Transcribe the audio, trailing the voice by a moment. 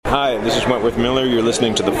Hi, this is Wentworth Miller. You're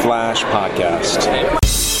listening to the Flash Podcast.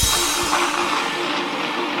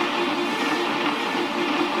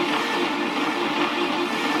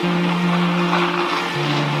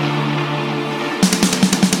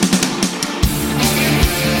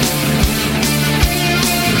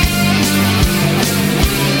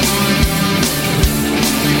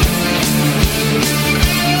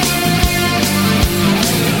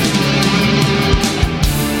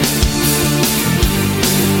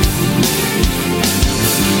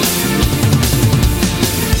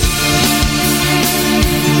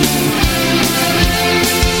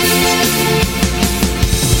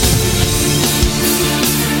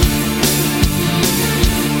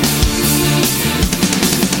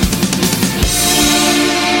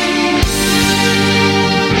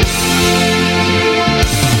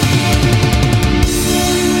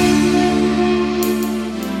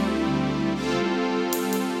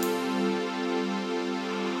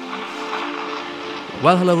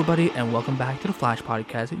 Well, hello everybody, and welcome back to the Flash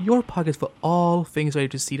Podcast, your podcast for all things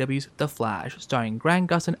related to CW's The Flash, starring Grant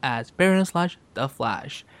Gustin as Baron / The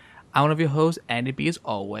Flash. I'm one of your hosts, Andy B, as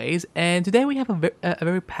always, and today we have a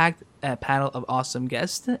very packed panel of awesome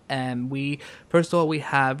guests. First of all, we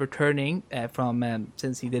have returning from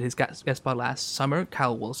since he did his guest spot last summer,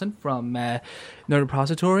 Kyle Wilson from Nerd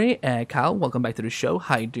Repository. Kyle, welcome back to the show.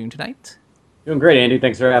 How are you doing tonight? Doing great, Andy.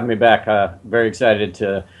 Thanks for having me back. Very excited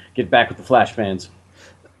to get back with the Flash fans.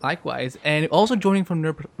 Likewise. And also joining from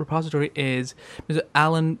Nerd Repository is Mr.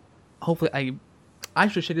 Alan. Hopefully I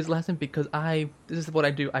should say his last name because this is what I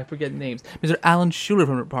do. I forget names. Mr. Alan Schuler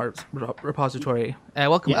from Repository.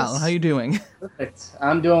 Welcome, yes. Alan. How are you doing? Perfect.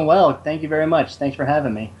 I'm doing well. Thank you very much. Thanks for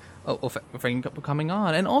having me. Oh, well, thank you for coming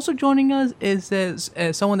on. And also joining us is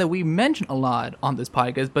someone that we mention a lot on this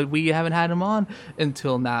podcast, but we haven't had him on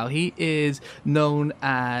until now. He is known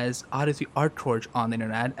as Odyssey Art Torch on the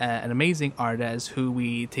internet, an amazing artist who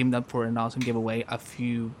we teamed up for an awesome giveaway a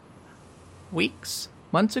few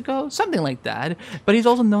months ago, something like that. But he's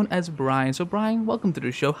also known as Brian. So Brian, welcome to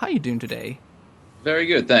the show. How are you doing today? Very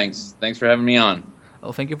good, thanks. Thanks for having me on.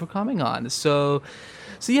 Oh, thank you for coming on. So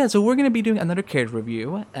we're going to be doing another character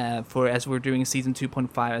review as we're doing season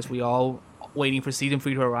 2.5, as we all waiting for season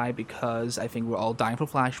 3 to arrive, because I think we're all dying for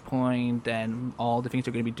Flashpoint and all the things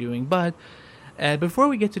they're going to be doing. But before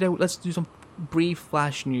we get to that, let's do some brief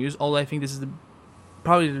Flash news, although I think this is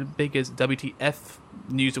probably the biggest WTF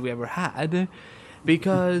news that we ever had,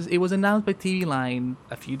 because it was announced by TV Line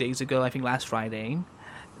a few days ago, I think last Friday,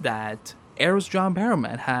 that Arrow's John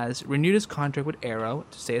Barrowman has renewed his contract with Arrow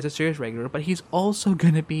to stay as a series regular, but he's also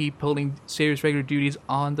going to be pulling series regular duties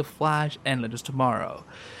on The Flash and Legends Tomorrow.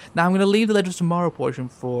 Now, I'm going to leave the Legends Tomorrow portion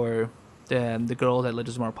for the girls at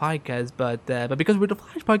Legends Tomorrow podcast, but because we're the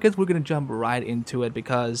Flash podcast, we're going to jump right into it,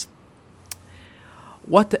 because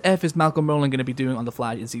what the F is Malcolm Merlyn going to be doing on The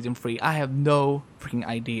Flash in Season 3? I have no freaking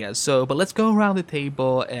idea. But let's go around the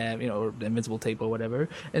table, or the invisible table or whatever,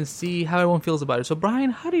 and see how everyone feels about it. So, Brian,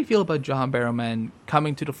 how do you feel about John Barrowman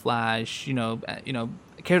coming to The Flash? A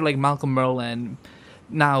character like Malcolm Merlyn,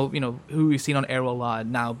 now, who we've seen on Arrow a lot,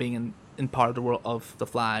 now being in part of the world of The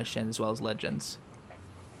Flash and as well as Legends?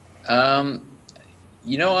 I'm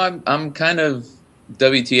kind of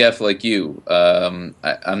WTF like you.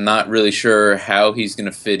 I'm not really sure how he's going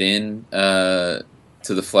to fit in to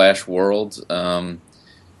the Flash world.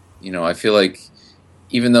 I feel like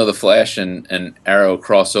even though the Flash and Arrow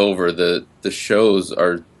cross over, the shows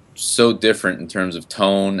are so different in terms of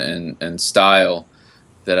tone and style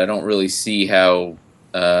that I don't really see how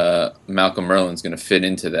Malcolm Merlyn's going to fit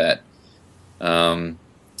into that.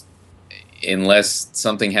 Unless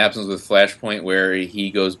something happens with Flashpoint where he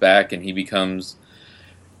goes back and he becomes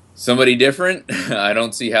somebody different, I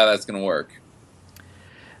don't see how that's going to work.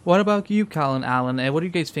 What about you, Cal and Alan? What do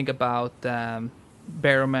you guys think about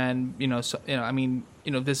Barrowman?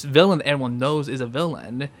 This villain that everyone knows is a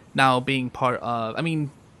villain now being part of. I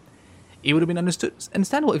mean, it would have been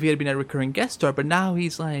understandable if he had been a recurring guest star, but now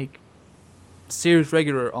he's like series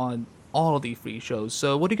regular on all of these free shows.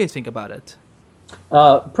 So, what do you guys think about it?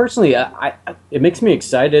 Personally, it makes me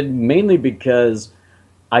excited, mainly because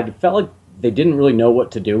I felt like they didn't really know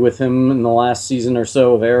what to do with him in the last season or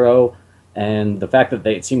so of Arrow, and the fact that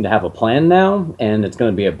they seem to have a plan now, and it's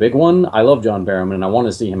going to be a big one. I love John Barrowman, and I want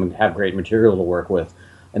to see him have great material to work with.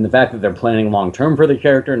 And the fact that they're planning long-term for the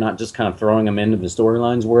character, not just kind of throwing him into the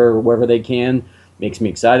storylines wherever they can, makes me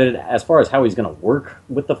excited. As far as how he's going to work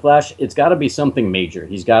with the Flash, it's got to be something major.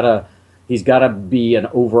 He's got to be an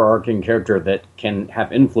overarching character that can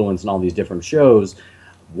have influence in all these different shows.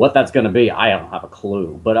 What that's going to be, I don't have a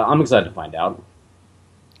clue, but I'm excited to find out.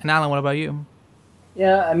 And Alan, what about you?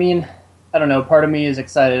 Yeah, I mean, I don't know. Part of me is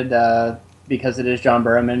excited because it is John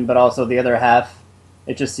Berman, but also the other half,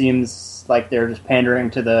 it just seems like they're just pandering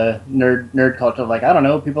to the nerd culture. Like, I don't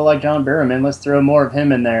know, people like John Berman. Let's throw more of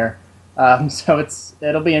him in there. So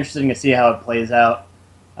it'll be interesting to see how it plays out.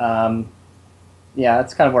 Yeah,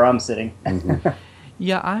 that's kind of where I'm sitting. Mm-hmm.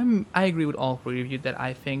 Yeah, I agree with all three of you that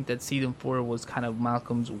I think that season 4 was kind of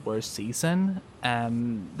Malcolm's worst season.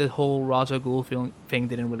 The whole Ra's al Ghul thing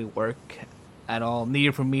didn't really work at all,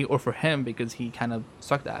 neither for me or for him, because he kind of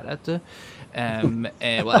sucked at it. And,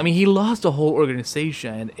 well, I mean, he lost the whole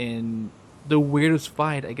organization in the weirdest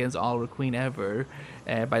fight against Oliver Queen ever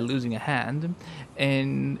by losing a hand,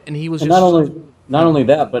 and he was And just not only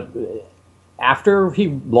that, but after he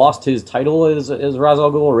lost his title as Ra's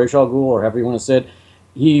al Ghul or Ra's al Ghul or however you want to say it,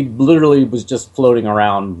 he literally was just floating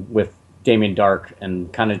around with Damien Dark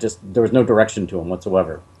and kind of just there was no direction to him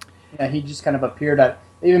whatsoever. Yeah, he just kind of appeared at.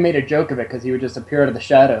 They even made a joke of it because he would just appear out of the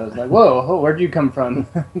shadows, like, "Whoa, where'd you come from?"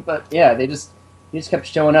 But yeah, he just kept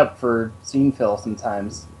showing up for scene fill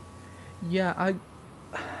sometimes. Yeah,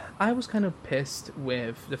 I was kind of pissed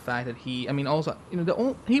with the fact that he. I mean, also,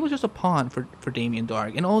 he was just a pawn for Damien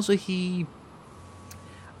Dark, and also he.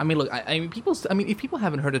 I mean, look. I mean, if people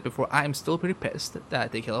haven't heard it before, I'm still pretty pissed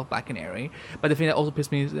that they killed off Black Canary. But the thing that also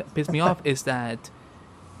pissed me off is that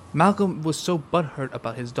Malcolm was so butthurt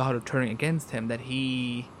about his daughter turning against him that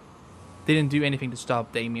he didn't do anything to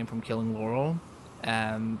stop Damien from killing Laurel.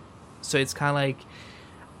 So it's kind of like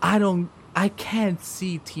I can't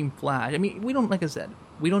see Team Flash. I mean, like I said,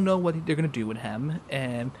 we don't know what they're gonna do with him.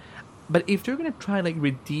 But if they're gonna try like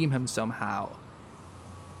redeem him somehow,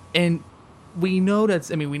 and we know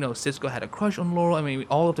Cisco had a crush on Laurel. I mean,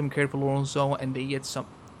 all of them cared for Laurel and so on, and they yet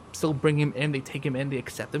still bring him in, they take him in, they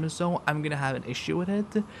accept him and so on. I'm gonna have an issue with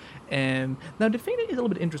it. Now the thing that is a little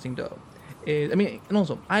bit interesting though is, I mean, and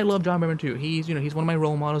also I love John Berman too. He's one of my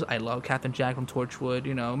role models. I love Captain Jack from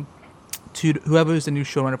Torchwood. To whoever is the new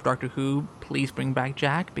showrunner for Doctor Who, please bring back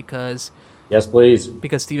Jack because Yes, please.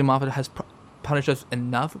 because Stephen Moffat has punished us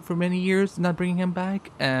enough for many years not bringing him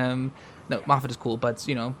back. No, Moffat is cool, but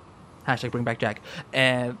hashtag bring back Jack.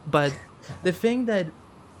 But the thing that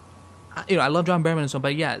I love John Berman and so on,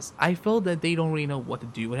 but yes, I felt that they don't really know what to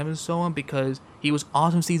do with him and so on because he was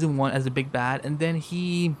awesome season 1 as the big bad, and then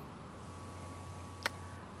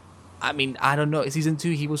I mean, I don't know. Season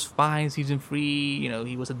 2, he was fine. Season 3,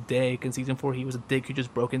 he was a dick, and season 4, he was a dick who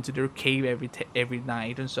just broke into their cave every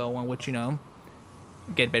night and so on, which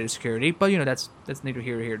get better security. But that's neither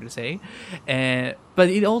here nor here to say. But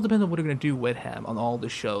it all depends on what they're gonna do with him on all the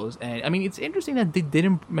shows. And I mean, it's interesting that they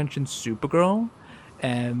didn't mention Supergirl.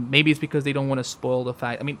 And maybe it's because they don't want to spoil the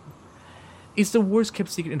fact. I mean, it's the worst kept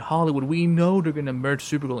secret in Hollywood. We know they're going to merge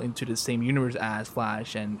Supergirl into the same universe as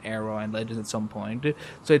Flash and Arrow and Legends at some point.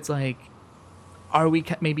 So it's like, are we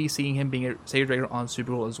maybe seeing him being a stage director on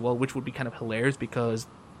Supergirl as well, which would be kind of hilarious because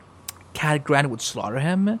Cat Grant would slaughter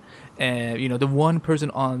him. The one person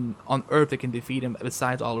on Earth that can defeat him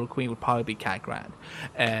besides Oliver Queen would probably be Cat Grant.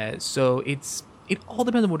 So it all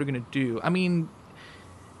depends on what they're going to do. I mean,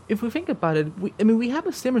 if we think about it, we have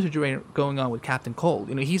a similar situation going on with Captain Cold.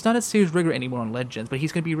 He's not a series regular anymore on Legends, but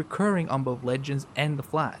he's going to be recurring on both Legends and The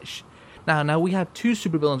Flash. Now we have 2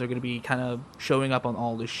 supervillains that are going to be kind of showing up on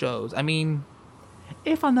all the shows. I mean,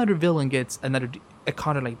 if another villain gets a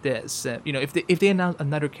contract like this, if they announce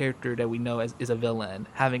another character that we know is a villain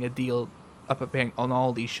having a deal up appearing on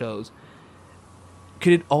all these shows,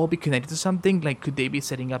 could it all be connected to something? Like, could they be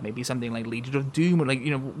setting up maybe something like Legion of Doom, or like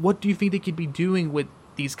what do you think they could be doing with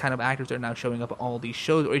these kind of actors that are now showing up on all these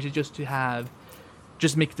shows? Or is it just to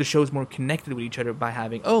make the shows more connected with each other by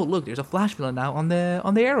having, oh look, there's a Flash villain now on the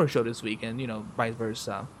Arrow show this week, and vice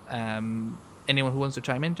versa. Anyone who wants to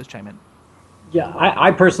chime in, just chime in. Yeah,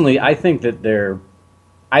 I personally think that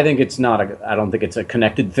I think it's not I don't think it's a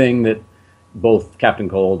connected thing that both Captain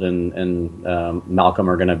Cold and Malcolm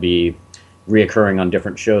are going to be reoccurring on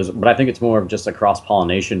different shows, but I think it's more of just a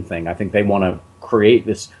cross-pollination thing. I think they want to create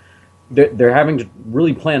this. They're having to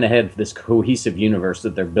really plan ahead for this cohesive universe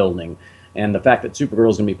that they're building, and the fact that Supergirl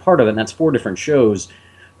is going to be part of it, and that's 4 different shows,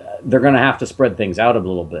 they're going to have to spread things out a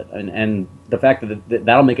little bit, and the fact that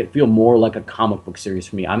that'll make it feel more like a comic book series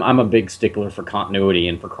for me. I'm a big stickler for continuity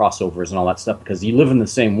and for crossovers and all that stuff because you live in the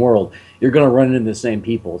same world, you're going to run into the same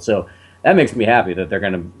people, so that makes me happy that they're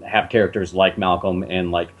going to have characters like Malcolm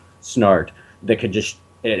and like Snart that could just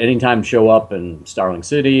at any time show up in Starling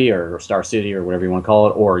City or Star City or whatever you want to call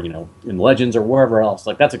it, or in Legends or wherever else.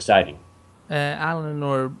 Like, that's exciting. Alan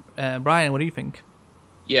or Brian, what do you think?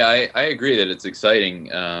 Yeah, I agree that it's exciting.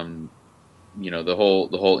 The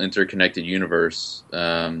whole interconnected universe.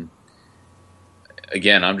 Again,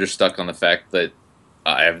 I'm just stuck on the fact that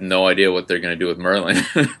I have no idea what they're going to do with Merlin.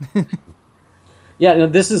 Yeah, no,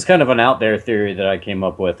 this is kind of an out there theory that I came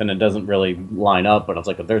up with, and it doesn't really line up. But I was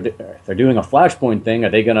like, if they're doing a Flashpoint thing, are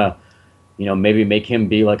they gonna, maybe make him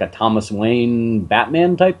be like a Thomas Wayne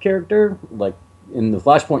Batman type character? Like in the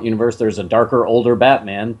Flashpoint universe, there's a darker, older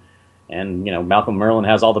Batman, and Malcolm Merlin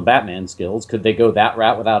has all the Batman skills. Could they go that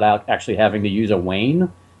route without actually having to use a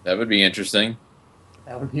Wayne? That would be interesting.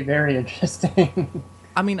 That would be very interesting.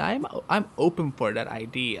 I mean, I'm open for that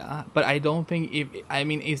idea, but I don't think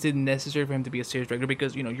is it necessary for him to be a series regular,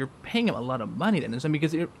 because you're paying him a lot of money then, and so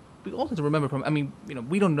because we also have to remember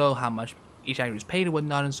we don't know how much each actor is paid and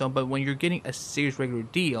whatnot and so on, but when you're getting a series regular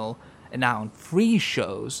deal and now on free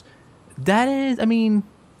shows, that is,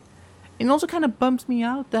 it also kind of bumps me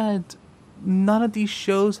out that none of these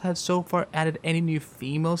shows have so far added any new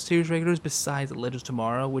female series regulars besides Legends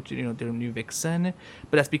Tomorrow, which their new Vixen,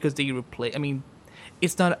 but that's because they replace.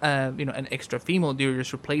 It's not an extra female. They're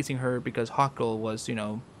just replacing her because Hawkgirl was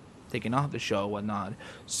taken off the show and whatnot.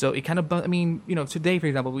 So it kind of today, for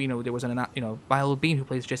example, there was Viola Bean, who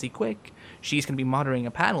plays Jessie Quick. She's going to be moderating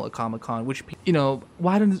a panel at Comic-Con, which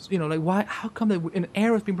why doesn't why, how come that an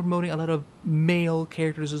Arrow's been promoting a lot of male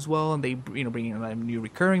characters as well, and they bringing a lot of new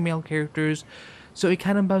recurring male characters. So it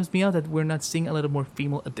kind of bums me out that we're not seeing a lot of more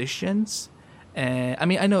female additions. I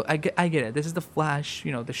know I get it. This is the Flash,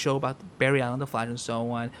 the show about Barry Allen, the Flash, and so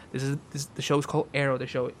on. The show is called Arrow. The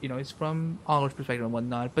show, it's from Oliver's perspective and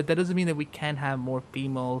whatnot. But that doesn't mean that we can't have more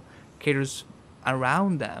female characters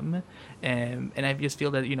around them. And I just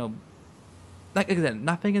feel that like again,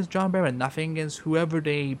 nothing against John Barrett, nothing against whoever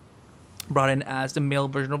they brought in as the male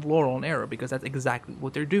version of Laurel and Arrow, because that's exactly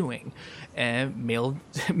what they're doing. And male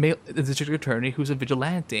district attorney who's a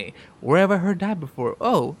vigilante. Where have I heard that before?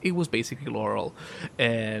 Oh, it was basically Laurel.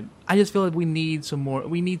 And I just feel like we need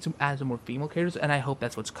to add some more female characters, and I hope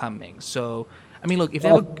that's what's coming. So, look, if they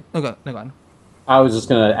have go on. I was just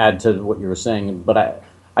going to add to what you were saying, but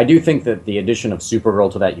I do think that the addition of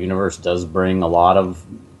Supergirl to that universe does bring a lot of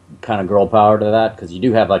kind of girl power to that, because you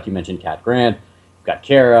do have, like you mentioned, Cat Grant, you've got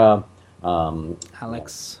Kara,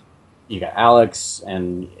 Alex. You got Alex,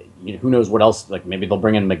 and who knows what else? Like maybe they'll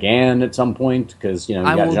bring in McGann at some point, because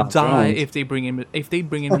I will John die Jones. if they bring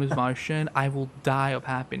in Ms. Martian. I will die of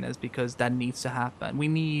happiness, because that needs to happen. We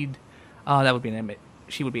need. That would be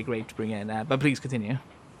she would be great to bring in. But please continue.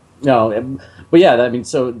 No, but yeah,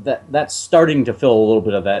 so that's starting to fill a little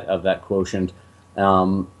bit of that quotient.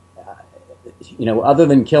 Other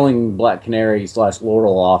than killing Black Canary /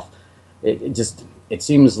 Laurel off, it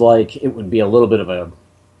seems like it would be a little bit of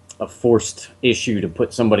a forced issue to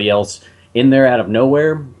put somebody else in there out of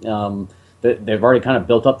nowhere. They've already kind of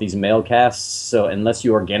built up these male casts, so unless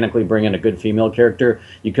you organically bring in a good female character,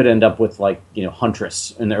 you could end up with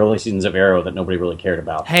Huntress in the early seasons of Arrow that nobody really cared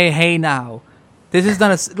about. Hey now, this is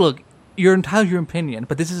not a look. You're entitled to your opinion,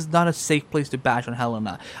 but this is not a safe place to bash on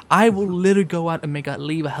Helena. I will literally go out and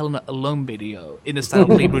leave a Helena alone video in the style of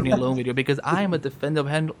Leave Britney alone video, because I am a defender of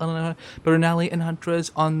Helena Bernali and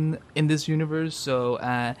Huntress in this universe. So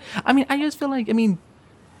I just feel like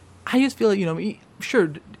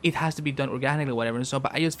sure, it has to be done organically or whatever and so,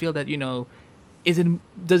 but I just feel that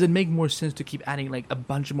does it make more sense to keep adding a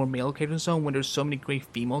bunch of more male characters and so on when there's so many great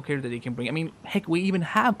female characters that they can bring? Heck, we even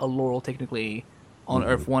have a Laurel technically on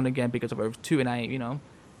Earth 1 again because of Earth 2, and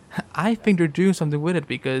I think they're doing something with it,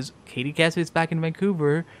 because Katie Cassidy is back in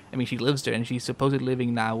Vancouver. She lives there, and she's supposedly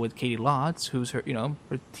living now with Katie Lotz, who's her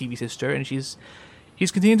her TV sister, and she's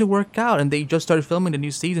continuing to work out, and they just started filming the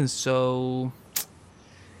new season, so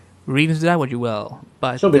read into that what you will.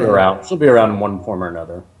 But she'll be around. She'll be around in one form or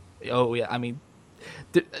another. Oh yeah,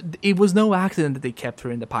 it was no accident that they kept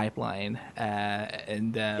her in the pipeline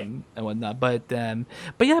and whatnot. But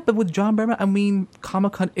with John Barrowman,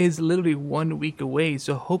 Comic-Con is literally 1 week away,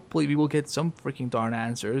 so hopefully we will get some freaking darn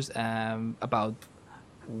answers about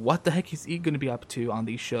what the heck is he going to be up to on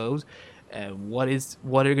these shows, and what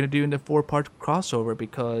they're going to do in the 4-part crossover,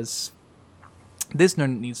 because this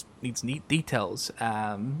nerd needs neat details,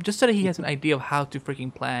 just so that he has an idea of how to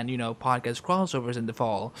freaking plan, podcast crossovers in the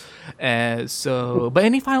fall. But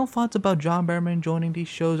any final thoughts about John Barrowman joining these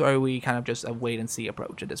shows, or are we kind of just a wait and see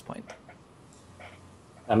approach at this point?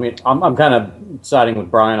 I'm kind of siding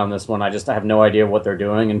with Brian on this one. I have no idea what they're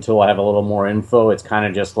doing until I have a little more info. It's kind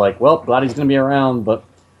of just like, well, glad he's going to be around, but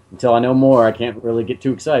until I know more, I can't really get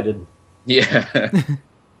too excited. Yeah.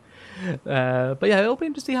 But yeah, it'll be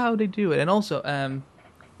interesting how they do it. And also,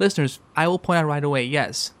 listeners, I will point out right away,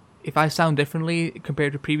 yes, if I sound differently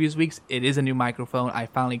compared to previous weeks, it is a new microphone. I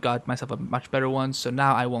finally got myself a much better one, so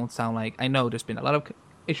now I won't sound like... I know there's been a lot of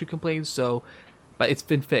issue complaints, but it's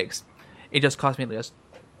been fixed. It just cost me just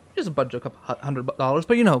just a budget, a couple $100,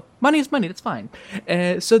 but money is money. That's fine.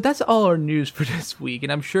 So that's all our news for this week,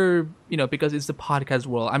 and I'm sure because it's the podcast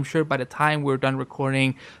world, I'm sure by the time we're done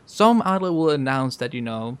recording, some outlet will announce that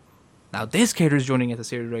now this character is joining as a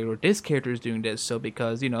series regular, this character is doing this. So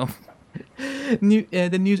because the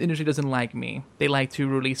news industry doesn't like me. They like to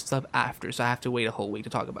release stuff after, so I have to wait a whole week to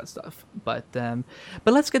talk about stuff. But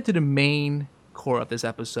let's get to the main core of this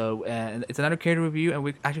episode, and it's another character review, and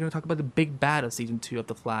we're actually going to talk about the big bad of season 2 of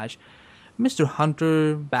The Flash, Mr.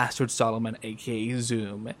 Hunter Bastard Zolomon, aka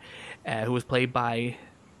Zoom, who was played by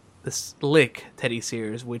the slick Teddy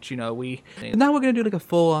Sears, which now we're going to do like a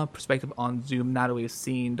full perspective on Zoom now that we've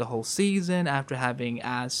seen the whole season, after having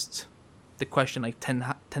asked the question like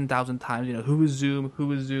 10,000 times, who is Zoom,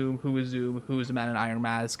 who is Zoom, who is Zoom, who is the man in Iron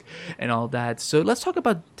Mask, and all that. So let's talk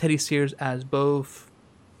about Teddy Sears as both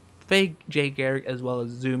fake Jay Garrick as well as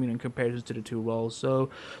Zoom, in comparison to the two roles. So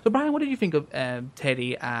Brian, what did you think of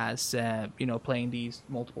Teddy as playing these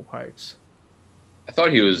multiple parts? I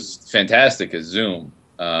thought he was fantastic as Zoom.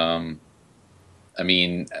 I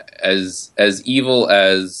mean, as evil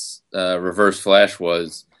as Reverse Flash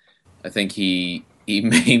was, I think he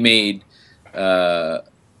made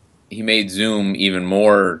Zoom even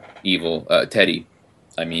more evil. Teddy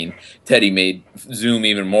made Zoom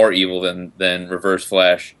even more evil than Reverse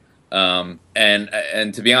Flash. And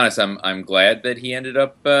to be honest, I'm glad that he ended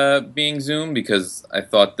up being Zoom, because I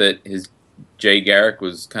thought that his Jay Garrick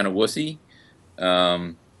was kind of wussy.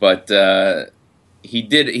 But he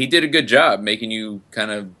did a good job making you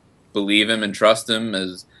kind of believe him and trust him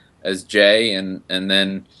as Jay, and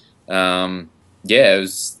then it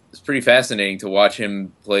was pretty fascinating to watch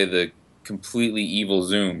him play the completely evil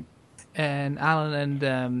Zoom. And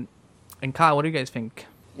Alan and Kyle, what do you guys think?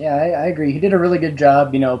 Yeah, I agree. He did a really good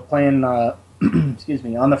job, playing, excuse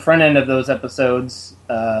me, on the front end of those episodes,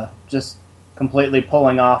 just completely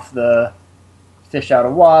pulling off the fish out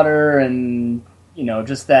of water, and,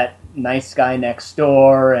 just that nice guy next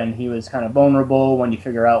door, and he was kind of vulnerable when you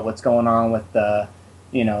figure out what's going on with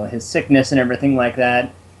his sickness and everything like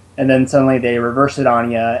that. And then suddenly they reverse it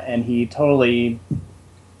on you, and he totally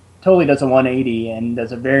does a 180 and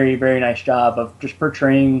does a very, very nice job of just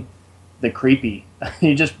portraying the creepy.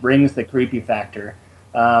 He just brings the creepy factor.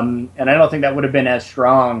 And I don't think that would have been as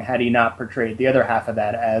strong had he not portrayed the other half of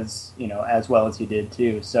that as well as he did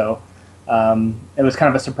too. So it was kind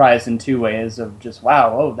of a surprise in two ways of just,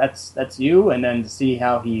 wow, oh, that's you. And then to see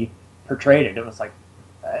how he portrayed it, it was like,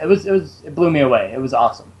 it blew me away. It was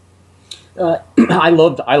awesome. I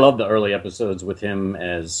loved the early episodes with him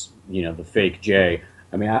as the fake Jay.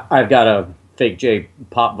 I mean, I've got a fake Jay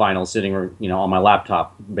pop vinyl sitting on my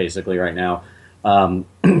laptop basically right now.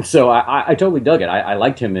 So I totally dug it. I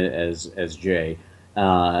liked him as Jay,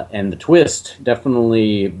 and the twist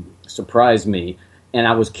definitely surprised me. And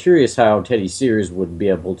I was curious how Teddy Sears would be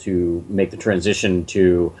able to make the transition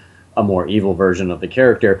to a more evil version of the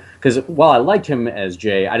character. Because while I liked him as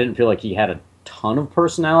Jay, I didn't feel like he had a ton of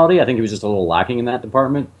personality. I think he was just a little lacking in that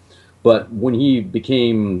department. But when he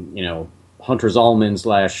became, Hunter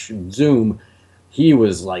Zolomon / Zoom, he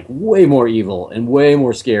was like way more evil and way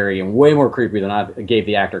more scary and way more creepy than I gave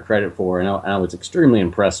the actor credit for. And I was extremely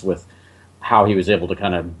impressed with how he was able to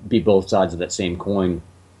kind of be both sides of that same coin.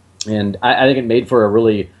 And I think it made for a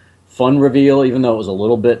really fun reveal, even though it was a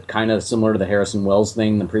little bit kind of similar to the Harrison Wells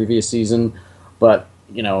thing in the previous season. But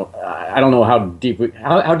I don't know how deep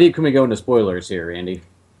can we go into spoilers here, Andy?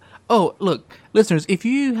 Oh, look, listeners, if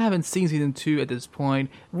you haven't seen season 2 at this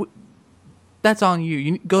point, that's on you.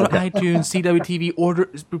 You go to iTunes,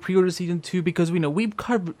 CWTV, pre-order season 2, because we know we've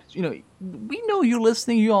covered. We know you're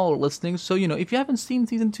listening. You all are listening. So if you haven't seen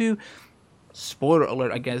season 2, spoiler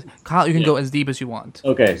alert, I guess. Kyle, you can go as deep as you want.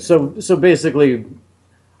 Okay, so basically,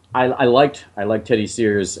 I liked Teddy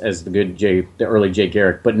Sears as the early Jay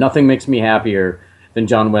Garrick, but nothing makes me happier than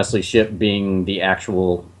John Wesley Shipp being the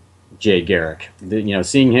actual Jay Garrick.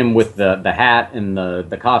 Seeing him with the hat and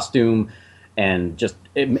the costume, and just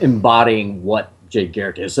embodying what Jay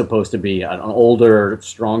Garrick is supposed to be, an older,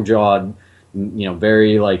 strong-jawed,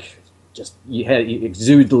 very he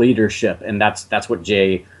exudes leadership, and that's what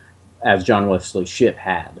Jay, as John Wesley Shipp,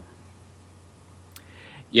 had.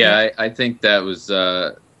 Yeah, I think that was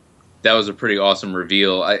a pretty awesome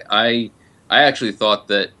reveal. I actually thought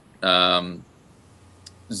that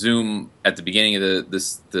Zoom at the beginning of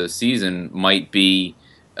the season might be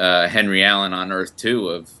Henry Allen on Earth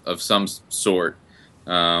 2 of some sort.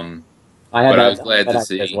 I was glad to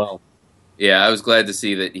see as well. Yeah, I was glad to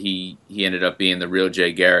see that he ended up being the real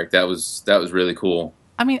Jay Garrick. That was really cool.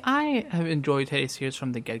 I mean, I have enjoyed Teddy Sears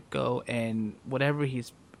from the get-go, and whatever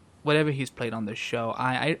he's played on the show,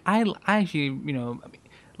 I actually,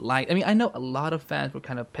 like. I mean, I know a lot of fans were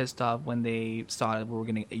kind of pissed off when they saw that we were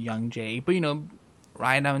getting a young Jay, but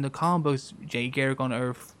right now in the comic books, Jay Garrick on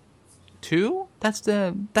Earth 2. That's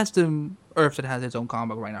the Earth that has its own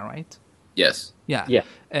comic book right now, right? Yes. Yeah.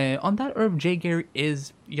 Yeah. On that Earth, Jay Garrick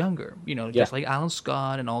is younger, Yeah. just like Alan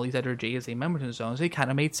Scott and all these other JSA members and so on. So it kind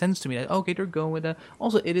of made sense to me that, okay, they're going with that.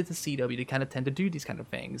 Also, it is a CW. They kind of tend to do these kind of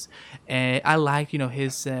things. And I like,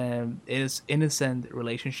 his innocent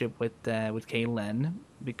relationship with Kaylin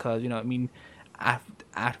because, I mean,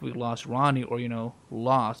 after we lost Ronnie or,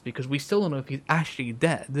 lost because we still don't know if he's actually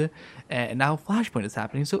dead. And now Flashpoint is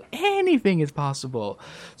happening. So anything is possible.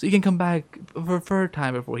 So he can come back for a third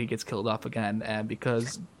time before he gets killed off again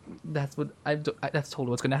because that's totally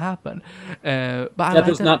what's going to happen. But Death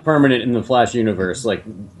is not permanent in the Flash universe. Like,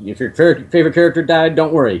 if your favorite character died,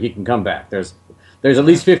 don't worry, he can come back. There's at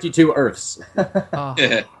least 52 Earths.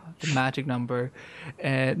 The magic number.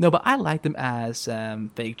 No, but I liked him as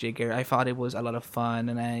fake Jay Garrick. I thought it was a lot of fun,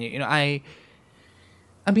 and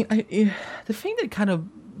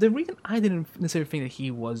the reason I didn't necessarily think that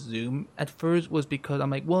he was Zoom at first was because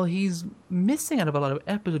I'm like, well, he's missing out of a lot of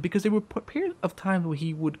episodes because there were periods of time where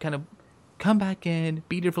he would kind of come back in,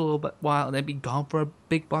 be there for a little bit while, and then be gone for a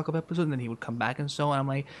big block of episodes, and then he would come back and so on. I'm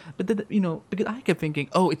like, but then, because I kept thinking,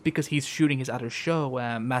 oh, it's because he's shooting his other show,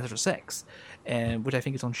 Masters of Sex, which I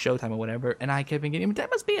think is on Showtime or whatever. And I kept thinking, that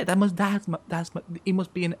must be it. It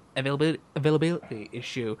must be an availability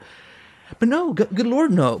issue. But no, good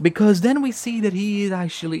Lord, no, because then we see that he is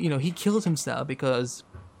actually, he kills himself because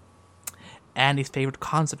Andy's favorite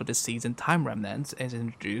concept of this season, time remnants, is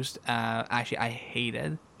introduced. Actually, I hate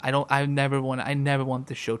it. I never want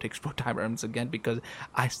the show to explore time remnants again because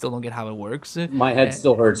I still don't get how it works. My head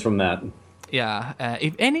still hurts from that. Yeah.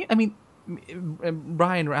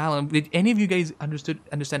 Brian or Alan, did any of you guys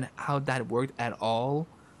understand how that worked at all?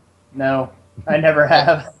 No, I never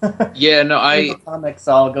have. Yeah, no, In the comics,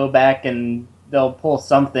 I'll go back and they'll pull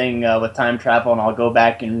something with time travel, and I'll go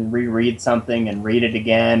back and reread something and read it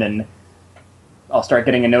again, and I'll start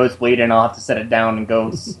getting a nosebleed, and I'll have to set it down and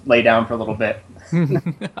go lay down for a little bit.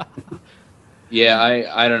 Yeah,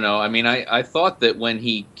 I don't know. I mean, I thought that when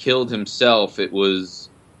he killed himself, it was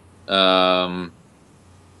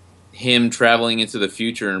him traveling into the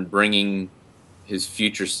future and bringing his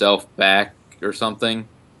future self back or something.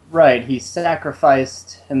 Right, he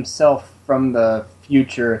sacrificed himself from the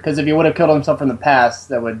future, because if he would have killed himself from the past,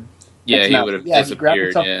 that would... Yeah, he would have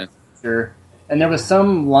disappeared, yeah. And there was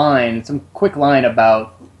some quick line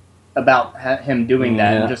about him doing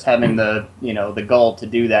that and just having the gall to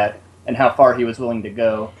do that and how far he was willing to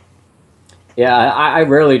go. Yeah, I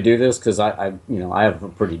rarely do this because I have a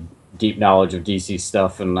pretty deep knowledge of DC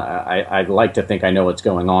stuff, and I'd like to think I know what's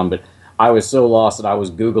going on, but I was so lost that I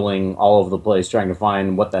was Googling all over the place trying to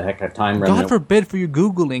find what the heck a time remnant. God forbid for you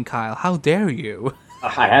Googling, Kyle. How dare you?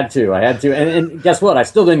 I had to. And guess what? I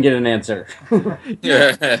still didn't get an answer.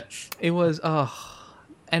 It was,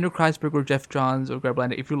 Andrew Kreisberg or Jeff Johns or Greg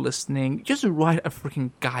Blender, if you're listening, just write a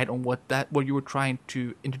freaking guide on what you were trying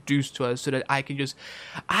to introduce to us so that I just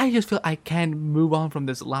feel I can't move on from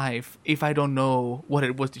this life if I don't know what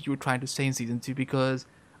it was that you were trying to say in season 2, because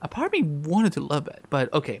a part of me wanted to love it.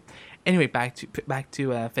 But okay. Anyway, back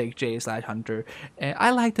to fake Jay / Hunter. I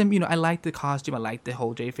liked him, I liked the costume, I liked the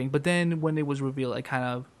whole Jay thing, but then when it was revealed, I kind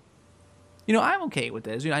of, I'm okay with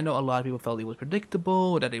this. I know a lot of people felt it was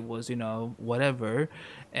predictable, that it was, whatever.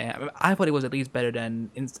 I thought it was at least better than,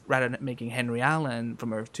 rather than making Henry Allen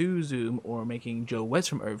from Earth 2 Zoom or making Joe West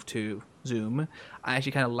from Earth 2 Zoom. I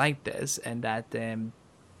actually kind of liked this, and that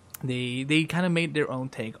they kind of made their own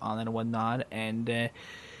take on it and whatnot, and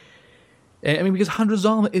because Hunter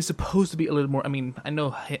Zolomon is supposed to be a little more... I mean, I know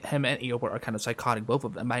him and Eobard are kind of psychotic, both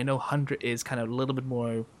of them, but I know Hunter is kind of a little bit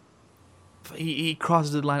more... He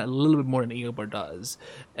crosses the line a little bit more than Eobard does.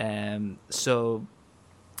 So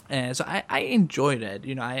I enjoyed it.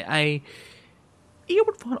 Eobard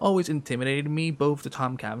Vaughn always intimidated me, both the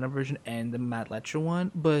Tom Cavanaugh version and the Matt Letcher one,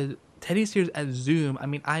 but Teddy Sears as Zoom, I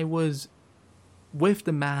mean, I was... with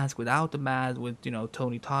the mask, without the mask, with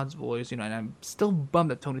Tony Todd's voice, and I'm still bummed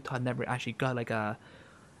that Tony Todd never actually got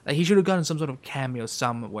he should have gotten some sort of cameo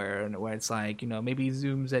somewhere, where it's like, maybe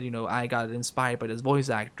Zoom said, I got inspired by this voice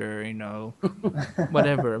actor,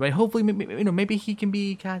 whatever. But hopefully, maybe he can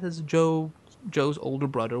be cast as Joe's older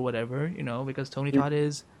brother, whatever, because Tony Todd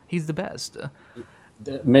he's the best.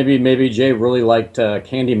 Maybe Jay really liked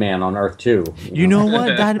Candyman on Earth 2. You know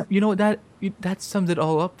what? That sums it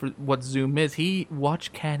all up for what Zoom is. He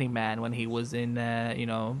watched Candyman when he was in,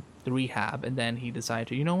 the rehab, and then he decided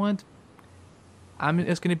to, I'm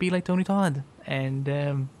just gonna be like Tony Todd, and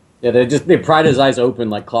Yeah, they pried his eyes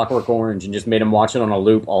open like Clockwork Orange and just made him watch it on a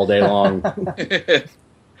loop all day long. So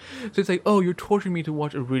it's like, oh, you're torturing me to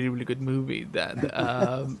watch a really, really good movie then.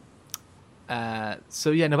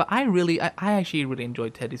 So yeah, no, but I actually really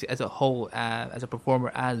enjoyed Ted as a whole, as a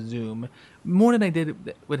performer as Zoom, more than I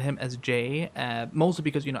did with him as Jay. Mostly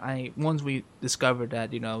because once we discovered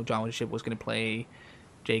that John Bishop was going to play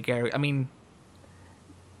Jay Garrick. I mean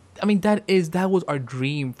that was our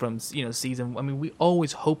dream from season. I mean, we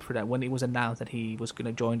always hoped for that when it was announced that he was going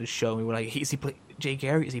to join the show. We were like, is he play Jay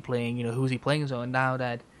Garrick? Is he playing? Who's he playing? So and now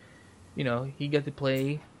that he got to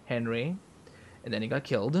play Henry, and then he got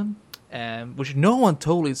killed, which no one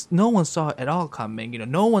saw at all coming.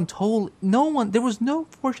 No one. There was no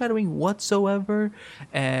foreshadowing whatsoever.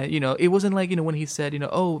 It wasn't like when he said,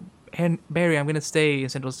 oh, Barry, I'm gonna stay in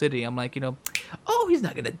Central City. I'm like, oh, he's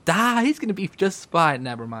not gonna die. He's gonna be just fine.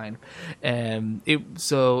 Never mind. Of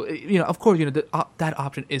course, that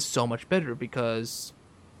option is so much better because,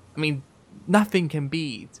 I mean, nothing can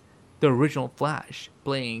beat the original Flash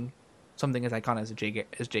playing something as iconic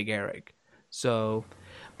as Jay Garrick. So,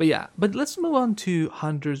 but let's move on to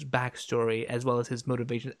Hunter's backstory as well as his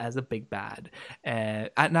motivation as a big bad.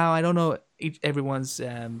 Now I don't know everyone's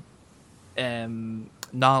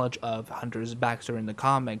knowledge of Hunter's backstory in the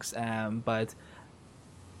comics, but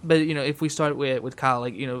if we start with Kyle,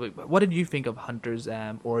 what did you think of Hunter's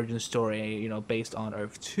origin story? Based on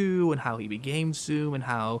Earth 2 and how he became Zoom and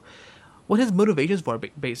what his motivations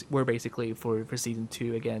were basically for season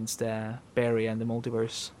 2 against Barry and the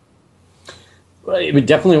multiverse. Well, it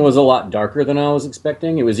definitely was a lot darker than I was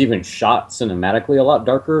expecting. It was even shot cinematically a lot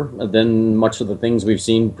darker than much of the things we've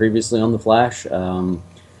seen previously on The Flash.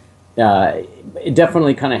 It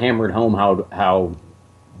definitely kind of hammered home how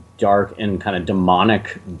dark and kind of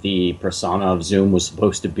demonic the persona of Zoom was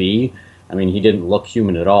supposed to be. I mean, he didn't look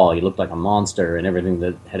human at all. He looked like a monster, and everything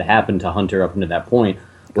that had happened to Hunter up until that point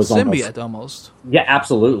was a symbiote almost. Yeah,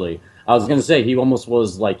 absolutely. I was going to say he almost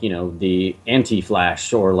was like the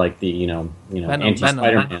anti-Flash or like the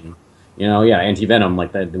anti-Spider-Man. Anti-Venom,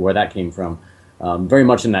 like that, where that came from. Very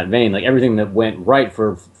much in that vein. Like everything that went right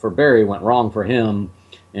for Barry went wrong for him.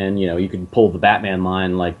 And you could pull the Batman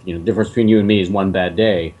line, like the difference between you and me is one bad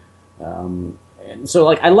day. And so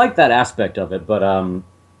I like that aspect of it, but I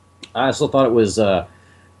also thought it was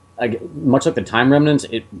much like the Time Remnants.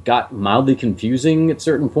 It got mildly confusing at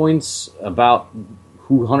certain points about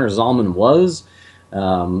who Hunter Zolomon was,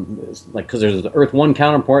 because there's the Earth 1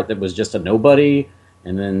 counterpart that was just a nobody,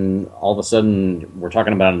 and then all of a sudden we're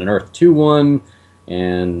talking about an Earth 2 one.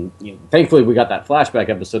 And thankfully we got that flashback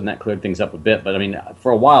episode and that cleared things up a bit. But I mean,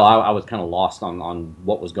 for a while I was kind of lost on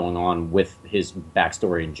what was going on with his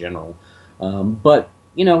backstory in general. But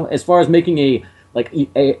as far as making a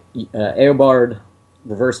Eobard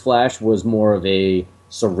Reverse Flash was more of a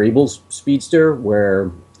cerebral speedster,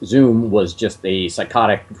 where Zoom was just a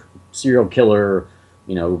psychotic serial killer,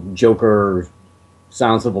 Joker,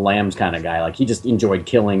 Silence of the Lambs kind of guy. Like he just enjoyed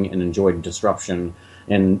killing and enjoyed disruption.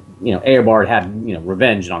 And, Eobard had,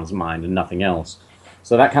 revenge on his mind and nothing else.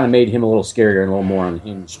 So that kind of made him a little scarier and a little more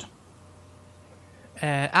unhinged.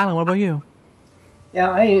 Alan, what about you? Yeah,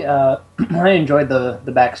 I enjoyed the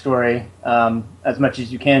backstory as much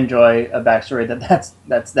as you can enjoy a backstory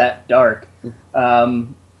that's that dark.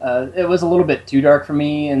 It was a little bit too dark for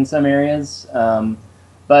me in some areas.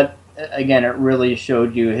 But, again, it really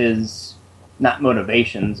showed you his, not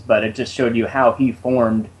motivations, but it just showed you how he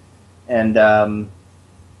formed. And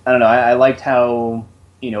I don't know. I liked how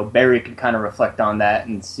Barry could kind of reflect on that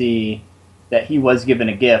and see that he was given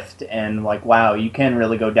a gift, and wow, you can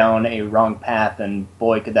really go down a wrong path, and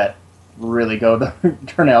boy, could that really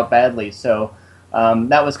turn out badly. So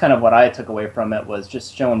that was kind of what I took away from it, was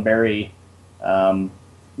just showing Barry, some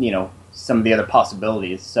of the other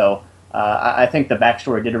possibilities. So I think the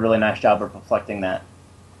backstory did a really nice job of reflecting that.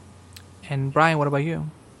 And Brian, what about you?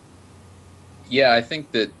 Yeah, I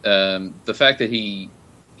think that the fact that he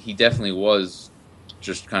definitely was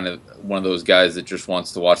just kind of one of those guys that just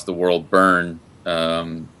wants to watch the world burn.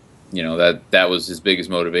 That was his biggest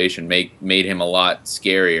motivation. Made him a lot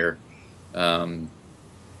scarier,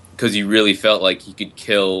 because he really felt like he could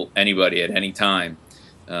kill anybody at any time,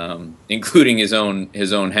 including his own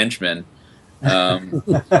henchmen.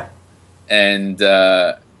 And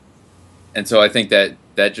so I think that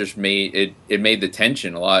just made made the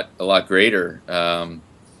tension a lot greater,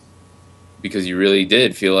 because you really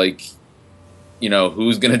did feel like,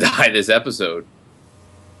 who's going to die this episode.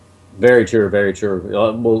 Very true, very true.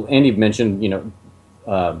 Well, Andy mentioned,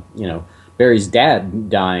 Barry's dad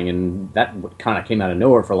dying, and that kind of came out of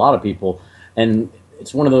nowhere for a lot of people. And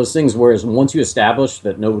it's one of those things where once you establish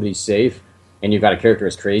that nobody's safe, and you've got a character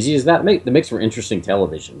as crazy as that makes for interesting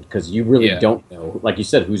television, because you really don't know, like you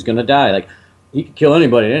said, who's going to die. Like, he could kill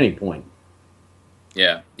anybody at any point.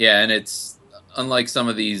 Yeah, and it's unlike some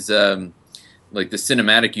of these, like the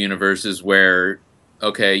cinematic universes where,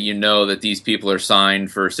 okay, you know that these people are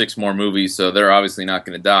signed for 6 more movies, so they're obviously not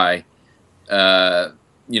going to die.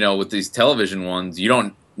 With these television ones, you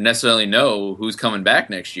don't necessarily know who's coming back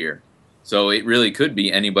next year. So it really could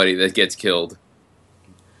be anybody that gets killed.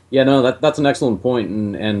 Yeah, no, that's an excellent point.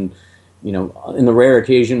 And in the rare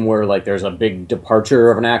occasion where like there's a big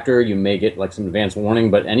departure of an actor, you may get like some advance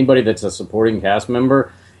warning, but anybody that's a supporting cast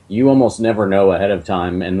member, you almost never know ahead of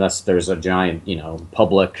time unless there's a giant,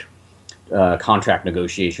 public contract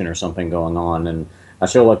negotiation or something going on. And a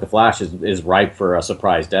show like The Flash is ripe for a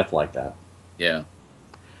surprise death like that. Yeah.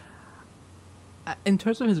 In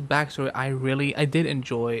terms of his backstory, I did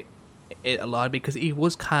enjoy it a lot, because it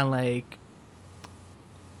was kind of like,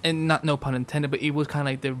 and not no pun intended, but it was kind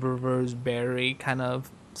of like the reverse Barry kind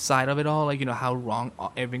of side of it all, like how wrong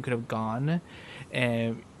everything could have gone,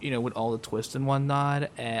 and with all the twists and whatnot.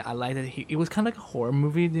 I like that it was kind of like a horror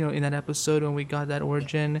movie, in that episode when we got that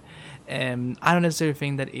origin. And I don't necessarily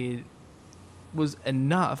think that it was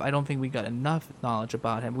enough. I don't think we got enough knowledge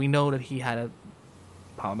about him. We know that he had a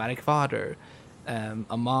problematic father,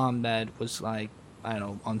 a mom that was like, I don't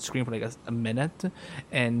know, on screen for like a minute,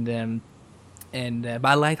 and but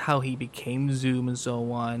I liked how he became Zoom and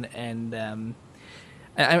so on. And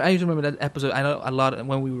I used to remember that episode. I know a lot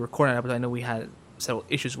when we were recording that episode. I know we had several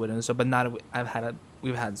issues with it. So, but now that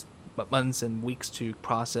we've had months and weeks to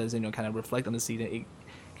process and kind of reflect on the season. It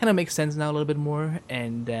kind of makes sense now a little bit more.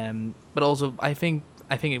 And but also I think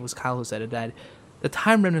it was Kyle who said it, that the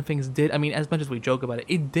time remnant things did. I mean, as much as we joke about it,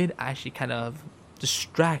 it did actually kind of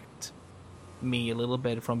distract me a little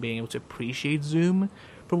bit from being able to appreciate Zoom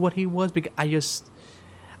for what he was, because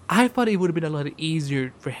I thought it would have been a lot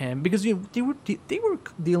easier for him, because they were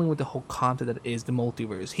dealing with the whole concept that is the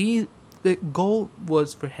multiverse. The goal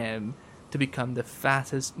was for him to become the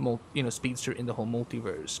fastest speedster in the whole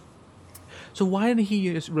multiverse. So why didn't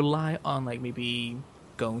he just rely on like maybe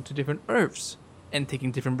going to different Earths and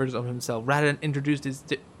taking different versions of himself, rather than introduce this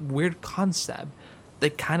weird concept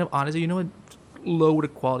that kind of honestly, lowered the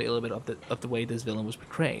quality a little bit of the way this villain was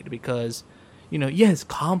portrayed? Because yes,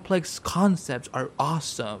 complex concepts are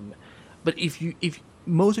awesome, but if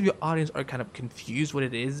most of your audience are kind of confused what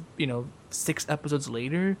it is, 6 episodes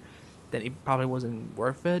later, then it probably wasn't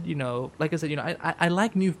worth it. Like I said, I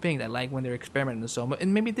like new things. I like when they're experimenting so much,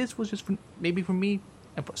 and maybe this was just for me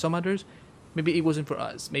and for some others. Maybe it wasn't for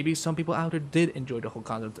us. Maybe some people out there did enjoy the whole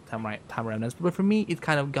concept of time remnants, but for me, it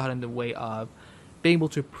kind of got in the way of being able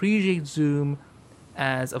to appreciate Zoom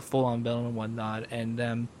as a full-on villain and whatnot. And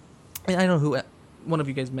I don't know who one of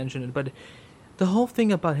you guys mentioned it, but the whole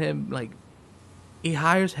thing about him, like, he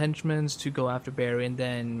hires henchmen to go after Barry, and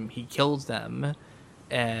then he kills them.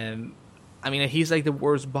 And I mean, he's like the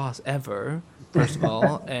worst boss ever. First of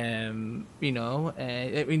all, I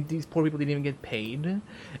mean, these poor people didn't even get paid,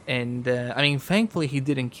 and I mean, thankfully, he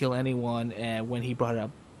didn't kill anyone when he brought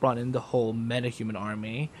in the whole metahuman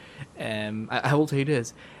army. I will tell you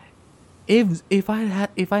this: if I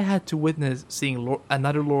had to witness seeing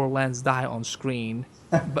another Laurel Lance die on screen,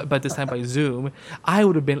 but this time by Zoom, I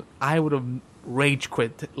would have rage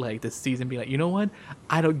quit like this season, be like, you know what,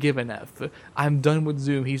 I don't give an F, I'm done with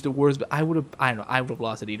Zoom, he's the worst. But I would have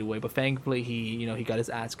lost it either way. But thankfully he got his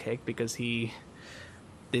ass kicked, because they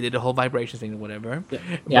did the whole vibration thing or whatever.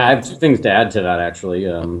 Yeah, I have 2 things to add to that, actually.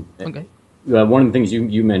 Okay. One of the things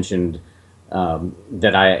you mentioned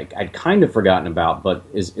that I'd kind of forgotten about, but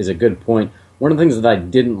is a good point. One of the things that I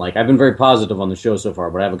didn't like, I've been very positive on the show so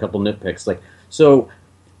far, but I have a couple nitpicks. So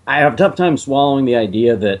I have a tough time swallowing the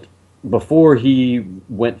idea that before he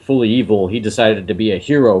went fully evil, he decided to be a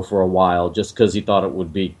hero for a while just because he thought it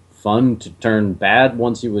would be fun to turn bad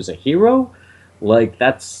once he was a hero. Like,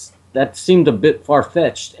 that seemed a bit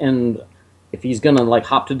far-fetched, and if he's gonna like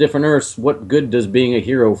hop to different Earths, what good does being a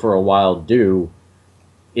hero for a while do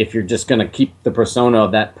if you're just gonna keep the persona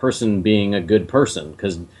of that person being a good person?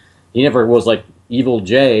 Because he never was like evil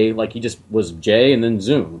Jay, like he just was Jay and then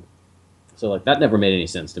Zoom. So like that never made any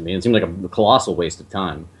sense to me. It seemed like a colossal waste of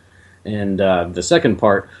time. And the second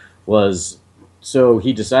part was, so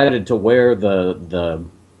he decided to wear the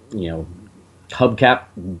hubcap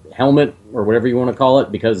helmet or whatever you want to call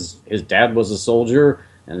it because his dad was a soldier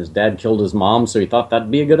and his dad killed his mom, so he thought that'd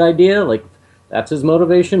be a good idea. Like, that's his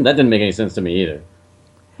motivation? That didn't make any sense to me either.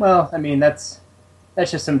 Well, I mean, that's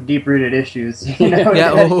just some deep-rooted issues, you know?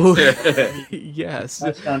 Yeah. Oh, yes.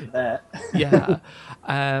 Touched on that. Yeah.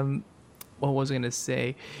 what was I gonna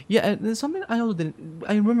say? Yeah, and there's something I also didn't.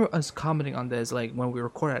 I remember us commenting on this like when we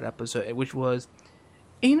recorded that episode, which was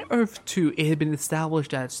in Earth 2. It had been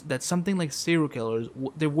established that something like serial killers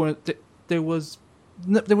there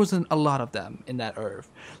wasn't a lot of them in that Earth,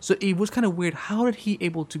 so it was kind of weird. How did he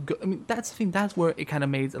able to go? I mean, that's the thing. That's where it kind of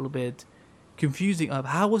made it a little bit confusing. Of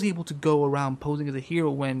how was he able to go around posing as a hero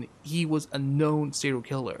when he was a known serial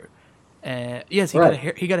killer? Yes, he got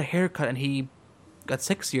a haircut and he got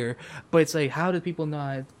sexier, but it's like, how did people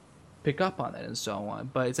not pick up on it and so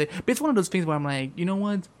on? But it's one of those things where I'm like, you know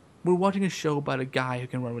what? We're watching a show about a guy who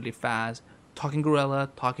can run really fast, talking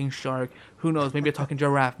gorilla, talking shark. Who knows? Maybe a talking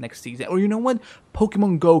giraffe next season. Or you know what?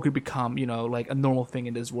 Pokemon Go could become, like a normal thing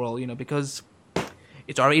in this world, because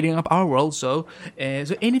it's already eating up our world. So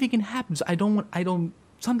anything can happen. So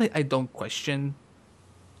sometimes I don't question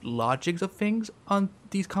logics of things on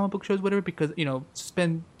these comic book shows, whatever, because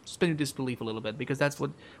suspend your disbelief a little bit, because that's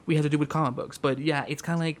what we have to do with comic books. But yeah, it's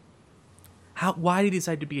kind of like, why did he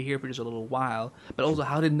decide to be here for just a little while? But also,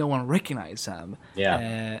 how did no one recognize him?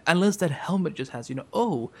 Yeah. Unless that helmet just has,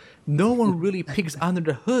 no one really peeks under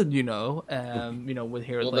the hood, with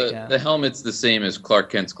here. Well, like the helmet's the same as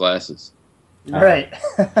Clark Kent's glasses. Right.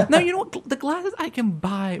 No, you know what? The glasses I can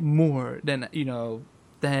buy more than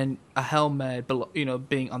a helmet,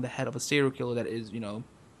 being on the head of a serial killer that is,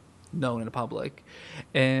 known in the public.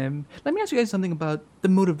 Let me ask you guys something about the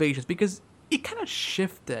motivations, because it kind of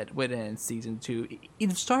shifted within season 2.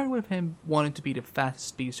 It started with him wanting to be the fastest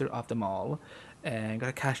speedster of them all, and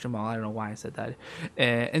gotta catch them all. I don't know why I said that.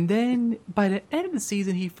 And then by the end of the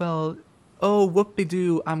season, he felt, oh,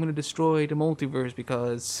 whoop-de-doo, I'm gonna destroy the multiverse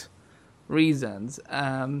because reasons.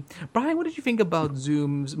 Brian, what did you think about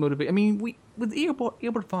Zoom's motivation? I mean, with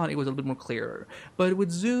Eobard Thawne, it was a little bit more clearer, but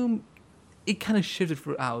with Zoom, it kind of shifted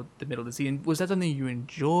throughout the middle of the season. Was that something you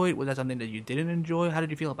enjoyed? Was that something that you didn't enjoy? How did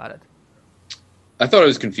you feel about it? I thought it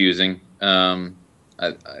was confusing. I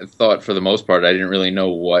thought for the most part I didn't really know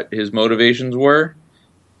what his motivations were,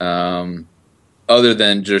 other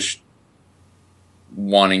than just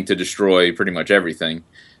wanting to destroy pretty much everything.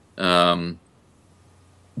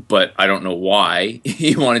 But I don't know why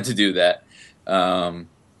he wanted to do that.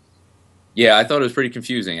 Yeah, I thought it was pretty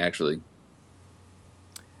confusing, actually.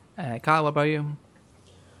 Kyle, what about you?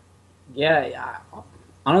 Yeah,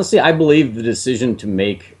 honestly, I believe the decision to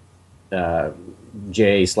make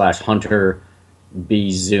Jay/Hunter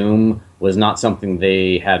be Zoom was not something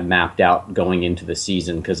they had mapped out going into the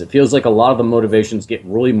season, because it feels like a lot of the motivations get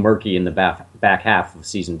really murky in the back half of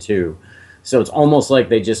season 2. So it's almost like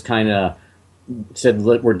they just kind of said,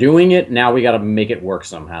 look, we're doing it, now we got to make it work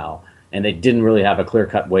somehow. And they didn't really have a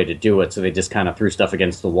clear-cut way to do it, so they just kind of threw stuff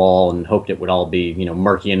against the wall and hoped it would all be,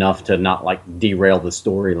 murky enough to not derail the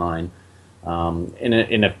storyline.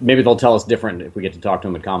 And maybe they'll tell us different if we get to talk to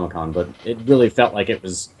them at Comic-Con, but it really felt like it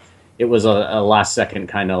was a last-second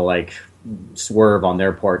kind of swerve on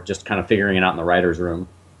their part, just kind of figuring it out in the writers' room.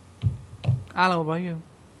 Alan, what about you?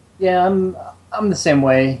 Yeah, I'm the same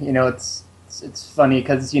way. It's funny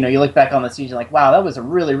because you look back on the season like, wow, that was a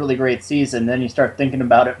really, really great season. Then you start thinking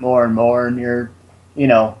about it more and more, and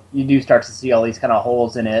you do start to see all these kind of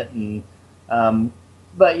holes in it. And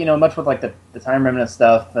but much with the time remnant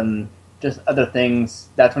stuff and just other things,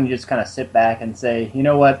 that's when you just kind of sit back and say, you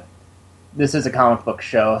know what, this is a comic book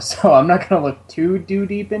show, so I'm not going to look too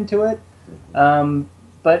deep into it.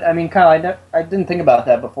 But I mean, Kyle, I didn't think about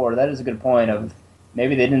that before. That is a good point of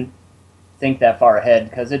maybe they didn't think that far ahead,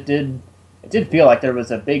 because it did feel like there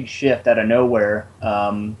was a big shift out of nowhere.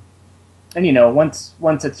 And once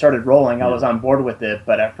it started rolling, I was on board with it.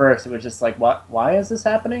 But at first, it was just like, what? Why is this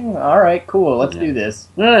happening? All right, cool, let's do this.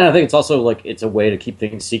 No, I think it's also it's a way to keep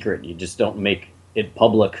things secret. You just don't make it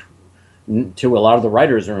public to a lot of the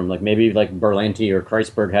writers' room. Maybe Berlanti or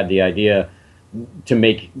Kreisberg had the idea to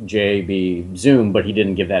make Jay be Zoom, but he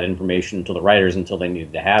didn't give that information to the writers until they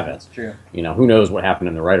needed to have it. That's true. Who knows what happened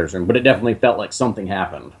in the writers' room? But it definitely felt like something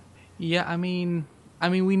happened. Yeah, I mean,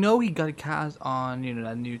 we know he got cast on,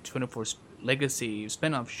 that new 24 Legacy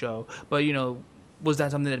spinoff show, but, was that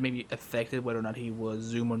something that maybe affected whether or not he was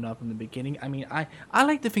Zoom or not from the beginning? I mean, I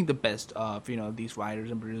like to think the best of, these writers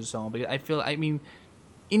and producers and so on, because I feel,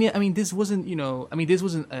 this wasn't,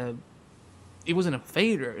 it wasn't a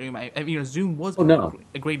failure. Zoom was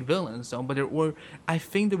a great villain and so on, but I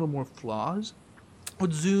think there were more flaws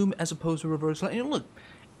with Zoom as opposed to Reversal. And look,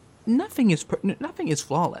 nothing is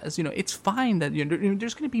flawless. It's fine that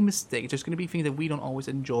there's going to be mistakes. There's going to be things that we don't always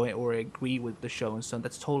enjoy or agree with the show and so on.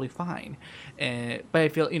 That's totally fine. But I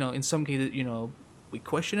feel in some cases we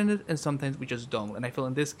question it, and sometimes we just don't. And I feel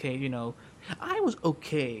in this case, I was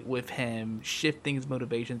okay with him shifting his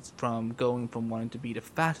motivations from going from wanting to be the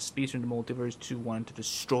fastest speedster in the multiverse to wanting to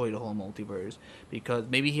destroy the whole multiverse, because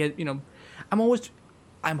maybe he had,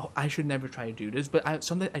 I should never try to do this, but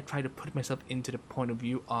sometimes I try to put myself into the point of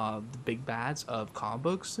view of the big bads of comic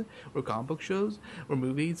books or comic book shows or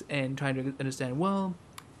movies, and trying to understand, well,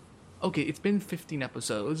 okay, it's been 15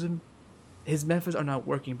 episodes, and his methods are not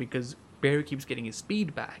working because Barry keeps getting his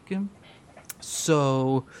speed back.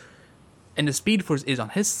 So, and the Speed Force is on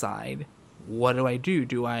his side. What do?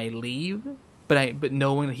 Do I leave, but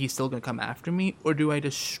knowing that he's still going to come after me, or do I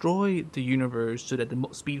destroy the universe so that the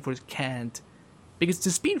Speed Force can't? Because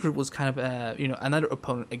the Speed Force was kind of another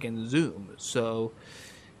opponent against Zoom. So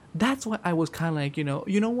that's why I was kind of like,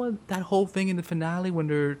 what, that whole thing in the finale when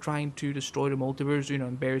they're trying to destroy the multiverse,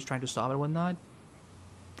 and Barry's trying to stop it and whatnot.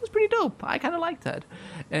 It was pretty dope. I kind of liked that.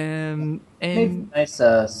 And nice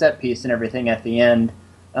set piece and everything at the end.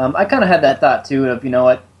 I kind of had that thought too of,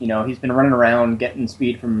 he's been running around getting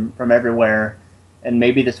speed from everywhere, and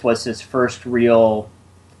maybe this was his first real,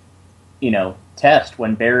 test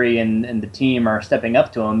when Barry and the team are stepping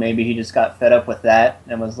up to him. Maybe he just got fed up with that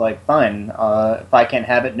and was like, fine, if I can't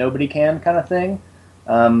have it, nobody can, kind of thing.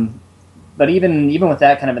 But even with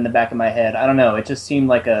that kind of in the back of my head, I don't know, it just seemed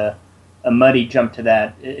like a muddy jump to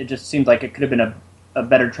that. It just seemed like it could have been a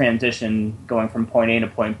better transition going from point A to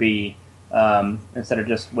point B, instead of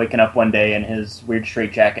just waking up one day in his weird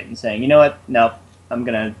straitjacket and saying, you know what, nope, I'm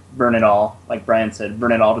going to burn it all, like Brian said,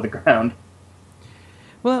 burn it all to the ground.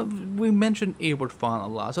 Well, we mentioned Eobard Thawne a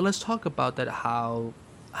lot, so let's talk about that. How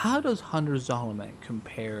does Hunter Zolomon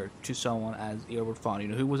compare to someone as Eobard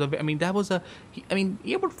Thawne? Who was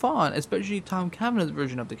Eobard Thawne, especially Tom Cavanaugh's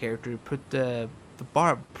version of the character, put the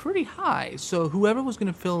bar pretty high. So whoever was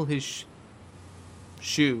going to fill his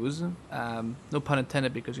shoes, no pun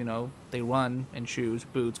intended, because they run in shoes,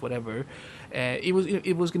 boots, whatever. It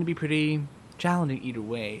was going to be pretty challenging either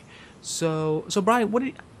way. So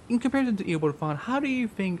Brian, in comparison to Eobard Thawne, how do you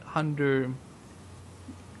think Hunter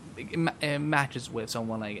matches with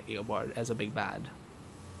someone like Eobard as a big bad?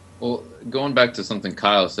 Well, going back to something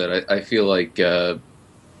Kyle said, I feel like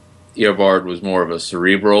Eobard was more of a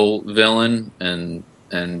cerebral villain, and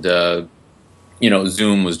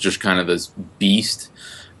Zoom was just kind of this beast.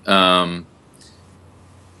 I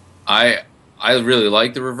really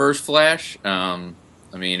like the Reverse Flash.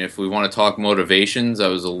 If we want to talk motivations, I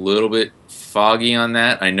was a little bit foggy on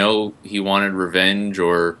that. I know he wanted revenge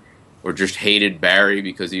or just hated Barry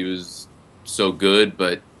because he was so good,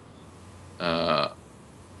 but I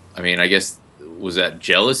guess, was that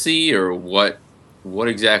jealousy or what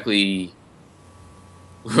exactly?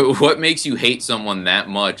 What makes you hate someone that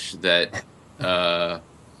much that that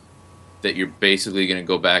you're basically going to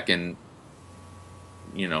go back and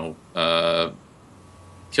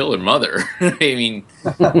kill their mother?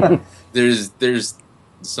 There's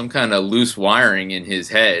some kind of loose wiring in his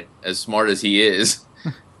head, as smart as he is.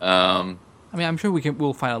 I'm sure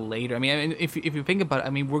we'll find out later. If you think about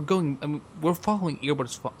it, we're following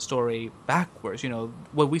Eobard's story backwards.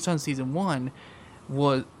 What we saw in season 1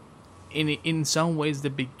 was in some ways the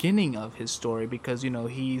beginning of his story, because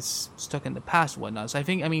he's stuck in the past and whatnot. So I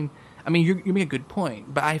think you make a good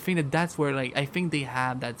point, but I think that's where I think they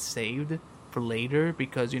have that saved for later,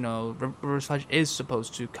 because Reverse Flash is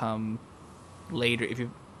supposed to come later if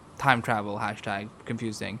you time travel #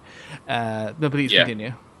 confusing. But please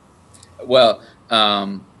continue. Well,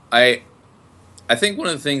 I think one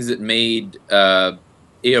of the things that made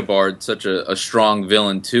Eobard such a strong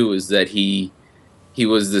villain too is that he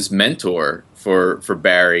was this mentor for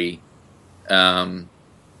Barry. So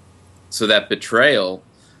that betrayal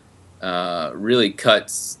really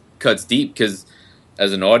cuts deep, because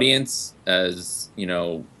as an audience, as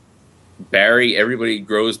Barry, everybody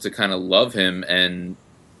grows to kind of love him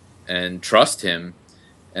and trust him,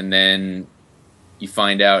 and then you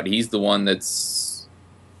find out he's the one that's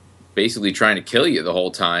basically trying to kill you the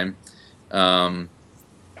whole time. I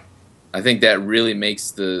think that really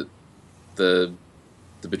makes the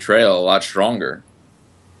betrayal a lot stronger.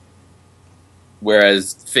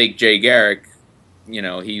 Whereas fake Jay Garrick,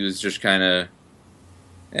 he was just kind of,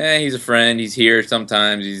 he's a friend. He's here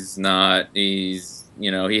sometimes. He's not. He's,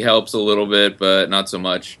 he helps a little bit, but not so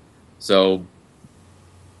much. So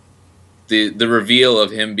the reveal of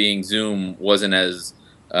him being Zoom wasn't as,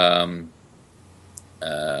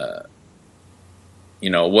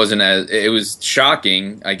 it was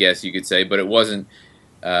shocking, I guess you could say, but it wasn't,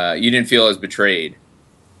 you didn't feel as betrayed.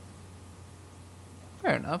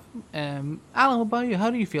 Fair enough. Alan, what about you? How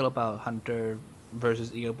do you feel about Hunter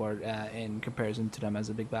versus Eobard in comparison to them as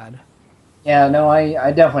a big bad? Yeah, no,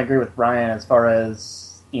 I definitely agree with Brian as far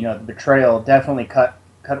as the betrayal definitely cut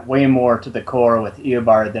way more to the core with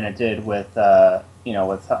Eobard than it did with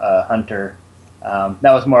Hunter. That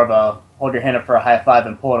was more of a hold your hand up for a high five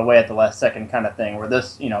and pull it away at the last second kind of thing. Where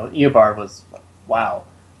this, Eobard was wow,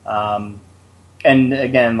 and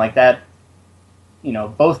again like that.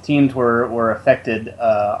 Both teams were affected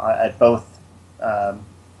at both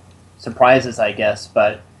surprises, I guess,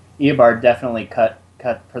 but Eobard definitely cut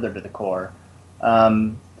further to the core.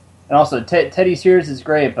 And also, Teddy Sears is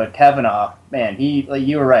great, but Kavanaugh, man,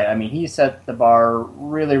 you were right. I mean, he set the bar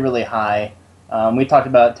really, really high. We talked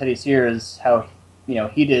about Teddy Sears, how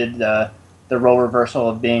he did the role reversal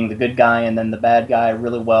of being the good guy and then the bad guy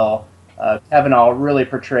really well. Kavanaugh really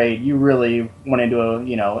portrayed. You really wanted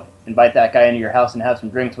to invite that guy into your house and have some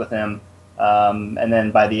drinks with him, and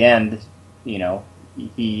then by the end, he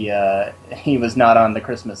was not on the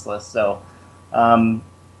Christmas list. So.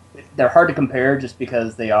 They're hard to compare just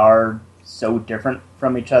because they are so different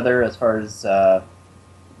from each other as far as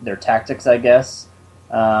their tactics, I guess.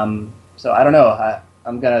 So I don't know.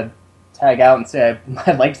 I'm going to tag out and say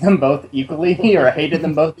I liked them both equally or I hated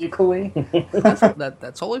them both equally.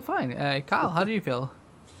 That's totally fine. Kyle, how do you feel?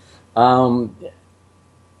 I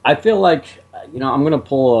feel like, I'm going to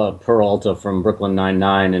pull a Peralta from Brooklyn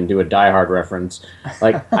Nine-Nine and do a Die Hard reference.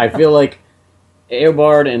 Like, I feel like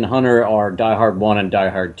Eobard and Hunter are Die Hard 1 and Die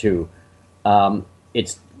Hard 2.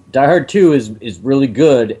 It's Die Hard 2 is really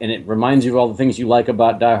good, and it reminds you of all the things you like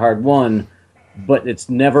about Die Hard 1, but it's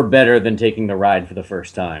never better than taking the ride for the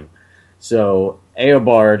first time. So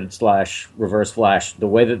Eobard / Reverse Flash, the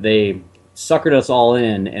way that they suckered us all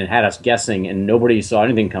in and had us guessing, and nobody saw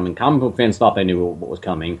anything coming. Comic book fans thought they knew what was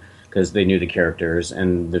coming because they knew the characters,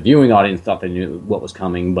 and the viewing audience thought they knew what was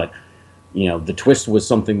coming, but the twist was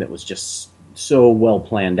something that was just so well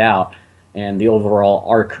planned out, and the overall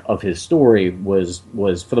arc of his story was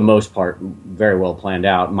for the most part very well planned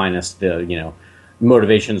out, minus the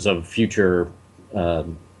motivations of future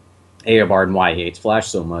Eobard and why he hates Flash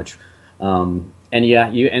so much. And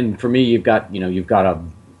for me, you've got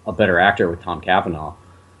a better actor with Tom Cavanaugh.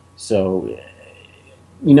 So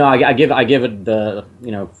I give it the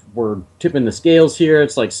we're tipping the scales here.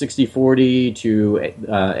 It's like 60-40 to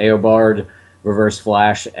Eobard Reverse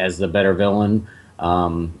Flash as the better villain,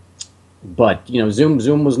 but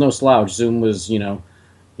Zoom was no slouch. Zoom was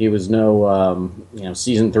he was no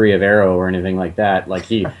season 3 of Arrow or anything like that. Like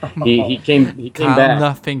he came Kyle, back.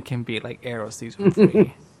 Nothing can be like Arrow season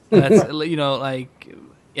 3. That's I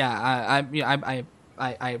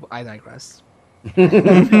digress.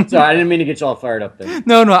 So I didn't mean to get you all fired up there.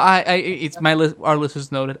 No, it's my list. Our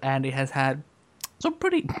listeners know that Andy has had some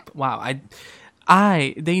pretty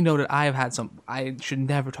they know that I have had some. I should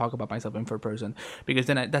never talk about myself in third person because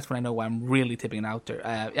then that's when I know I'm really tipping it out there.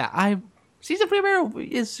 Season 3 of Arrow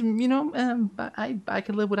is I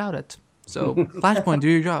can live without it. So Flashpoint, do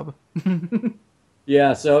your job.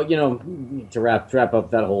 Yeah, so to wrap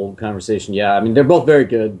up that whole conversation, yeah, I mean they're both very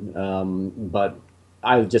good, but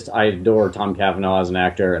I adore Tom Cavanaugh as an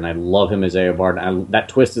actor, and I love him as Eobard. That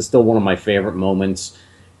twist is still one of my favorite moments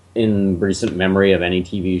in recent memory of any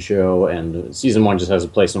TV show, and season 1 just has a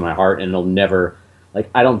place in my heart, and it'll never,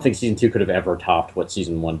 I don't think season 2 could have ever topped what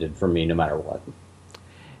season 1 did for me, no matter what.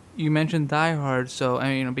 You mentioned Die Hard, so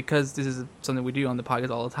because this is something we do on the podcast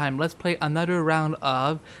all the time, let's play another round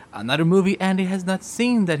of another movie Andy has not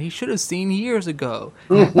seen that he should have seen years ago.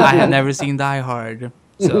 I have never seen Die Hard,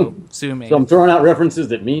 so sue me. So I'm throwing out references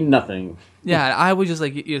that mean nothing. Yeah, I was just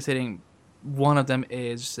you're saying one of them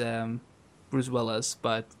is Bruce Willis,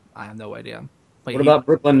 but I have no idea. What about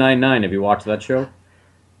Brooklyn Nine-Nine? Have you watched that show?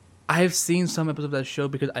 I've seen some episodes of that show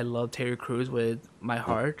because I love Terry Crews with my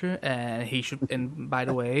heart, and he should. And by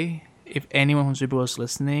the way, if anyone from Super is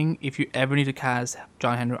listening, if you ever need to cast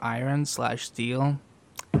John Henry Irons / Steel,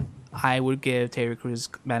 I would give Terry Crews'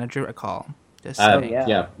 manager a call. Just saying.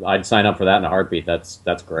 Yeah, I'd sign up for that in a heartbeat. That's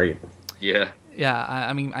great. Yeah. Yeah,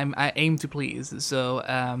 I aim to please. So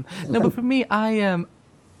no, but for me,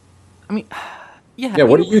 Yeah,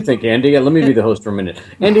 what do you think, Andy? Let me be the host for a minute.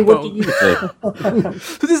 Andy, what do you think?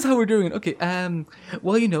 So this is how we're doing it. Okay.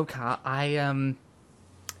 Well, Kyle,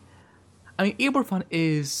 Eobard Fun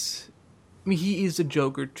is, he is the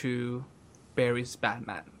Joker to Barry's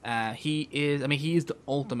Batman. He is the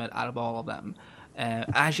ultimate out of all of them.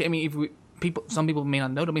 Actually, some people may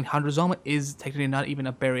not know that. Hunter Zolomon is technically not even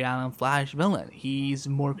a Barry Allen Flash villain. He's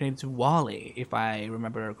more connected to Wally, if I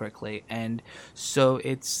remember correctly. And so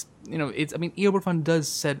Eobard Fun does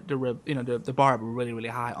set the bar really, really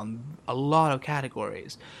high on a lot of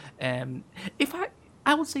categories. If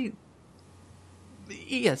I would say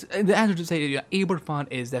Yes, the answer to say Eobard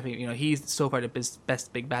Font is definitely he's so far the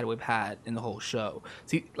best big bad we've had in the whole show.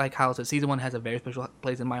 See, like Kyle said, season 1 has a very special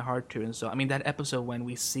place in my heart too, and so I mean that episode when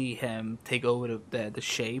we see him take over the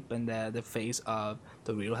shape and the face of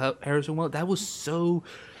the real Harrison Wells, that was so.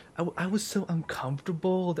 I was so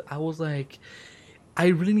uncomfortable. I was like, I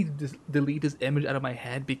really need to delete this image out of my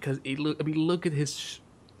head because look at his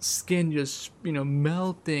skin just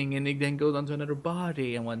melting, and it then goes onto another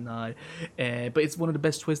body and whatnot. But it's one of the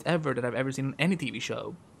best twists ever that I've ever seen on any TV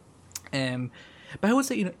show. But I would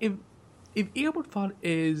say if Eobard Font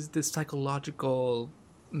is the psychological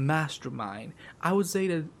mastermind, I would say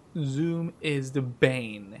that Zoom is the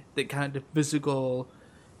Bane, the kind of the physical,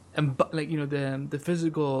 and the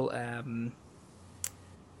physical.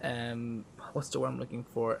 What's the word I'm looking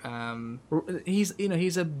for? He's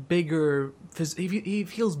a bigger. He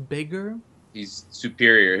feels bigger. He's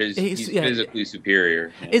superior. He's physically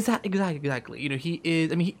superior. Yeah. Is that exactly? He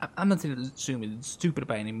is. I mean, I'm not saying that Zoom is stupid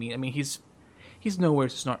by any means. I mean, he's nowhere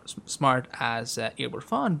as smart as Eobard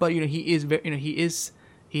Font, but he is very.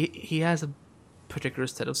 He has a particular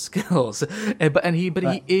set of skills, he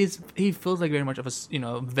feels like very much of a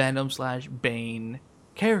Venom / Bane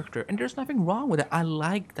character, and there's nothing wrong with it. I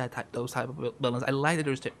like those type of villains. I like that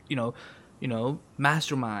there's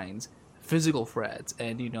masterminds, physical threats,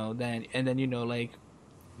 and then like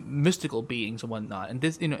mystical beings and whatnot. And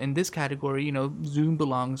this in this category, Zoom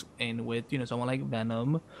belongs in with someone like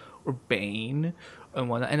Venom or Bane and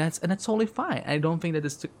whatnot, and that's totally fine. I don't think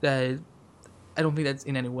that's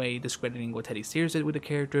in any way discrediting what Teddy Sears did with the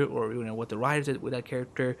character or what the writers did with that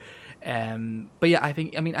character. But yeah, I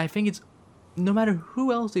think it's no matter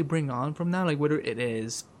who else they bring on from now, like whether it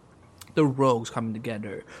is the Rogues coming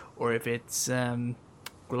together or if it's Gorilla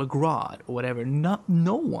Grodd or whatever, no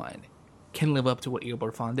one can live up to what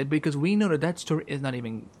Eobard Font did, because we know that story is not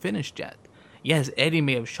even finished yet. Yes, Eddie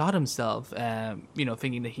may have shot himself,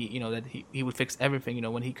 thinking that he would fix everything,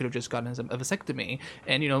 when he could have just gotten a vasectomy.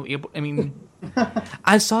 And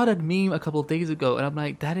I saw that meme a couple of days ago, and I'm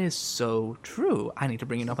like, that is so true. I need to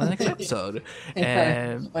bring it up on the next episode.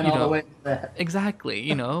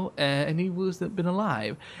 Exactly, and he was been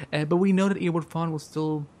alive, but we know that Eobard Font will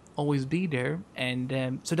still always be there,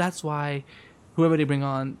 and so that's why. Whoever they bring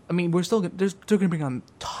on, I mean, they're still going to bring on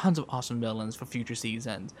tons of awesome villains for future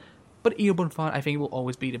seasons. But Eobard Font, I think, will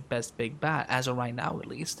always be the best big bad, as of right now, at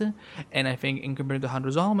least. And I think, in compared to Hunter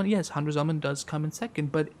Zolomon, yes, Hunter Zolomon does come in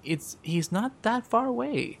second, but he's not that far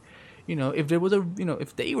away. If there was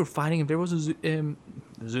if they were fighting, if there was a Zoom,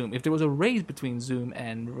 if there was a race between Zoom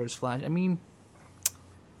and Reverse Flash, I mean,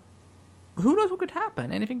 who knows what could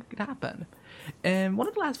happen? Anything could happen. And one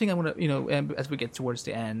of the last things I want to, as we get towards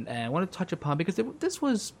the end, I want to touch upon, because this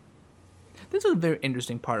was a very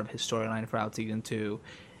interesting part of his storyline throughout season 2.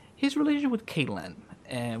 His relationship with Caitlin,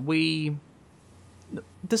 and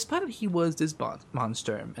despite that he was this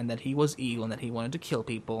monster, and that he was evil, and that he wanted to kill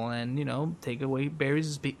people, and take away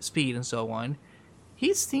Barry's speed and so on,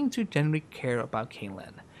 he seemed to genuinely care about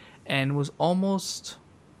Caitlin, and was almost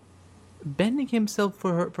bending himself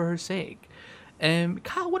for her sake. And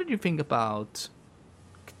Kyle, what did you think about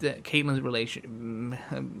Caitlin's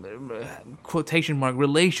quotation mark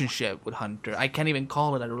relationship with Hunter? I can't even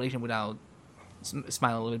call it a relation without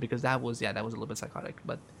smiling a little bit, because that was a little bit psychotic.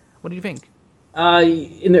 But what do you think?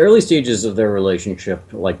 In the early stages of their relationship,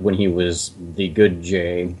 like when he was the good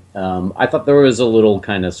Jay, I thought there was a little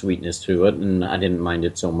kind of sweetness to it, and I didn't mind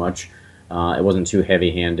it so much. It wasn't too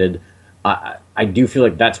heavy-handed. I do feel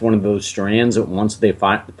like that's one of those strands that once they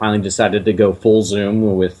finally decided to go full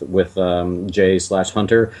Zoom with Jay /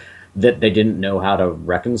 Hunter, that they didn't know how to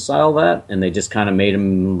reconcile that, and they just kind of made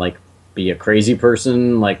him like be a crazy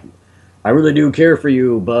person. Like, I really do care for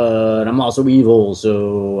you, but I'm also evil,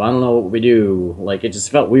 so I don't know what we do. Like, it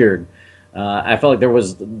just felt weird. I felt like there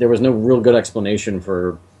was no real good explanation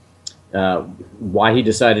for why he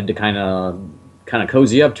decided to kind of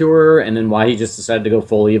cozy up to her, and then why he just decided to go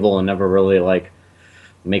full evil and never really like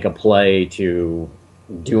make a play to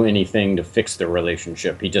do anything to fix their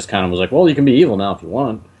relationship. He just kind of was like, well, you can be evil now if you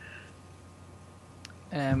want.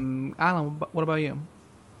 Alan, what about you?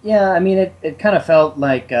 Yeah, I mean, it kind of felt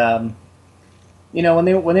like, when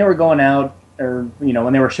they were going out, or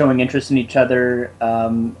when they were showing interest in each other,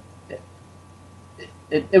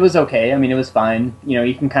 it was okay. I mean, it was fine.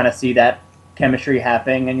 You can kind of see that chemistry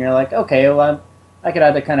happening, and you're like, okay, well, I could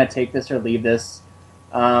either kind of take this or leave this.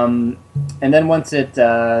 And then once it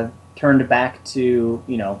turned back to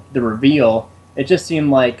the reveal, it just seemed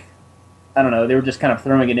like, I don't know, they were just kind of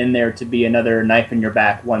throwing it in there to be another knife in your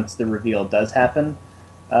back once the reveal does happen.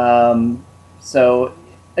 So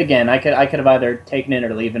again, I could have either taken it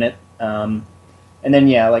or leaving it. And then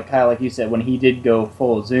yeah, like Kyle, like you said, when he did go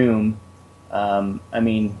full Zoom, I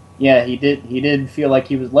mean, yeah, he did feel like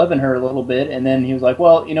he was loving her a little bit, and then he was like,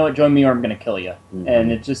 well, you know what, join me or I'm going to kill you. Mm-hmm.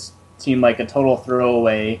 And it just seemed like a total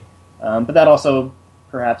throwaway. But that also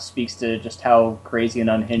perhaps speaks to just how crazy and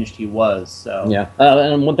unhinged he was. So yeah,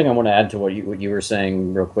 and one thing I want to add to what you were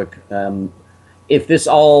saying real quick, if this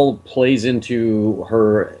all plays into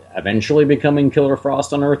her eventually becoming Killer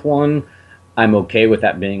Frost on Earth One, I'm okay with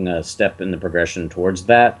that being a step in the progression towards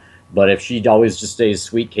that. But if she always just stays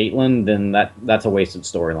Sweet Caitlin, then that's a wasted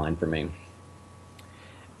storyline for me.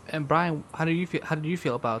 And Brian, how did you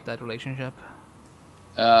feel about that relationship?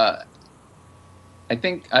 I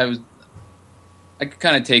think I could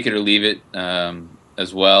kind of take it or leave it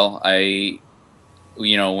as well.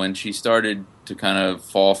 When she started to kind of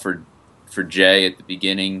fall for Jay at the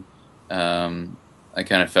beginning, I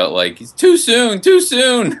kind of felt like it's too soon.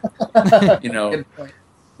 You know,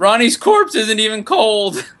 Ronnie's corpse isn't even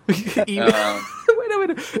cold. Wait a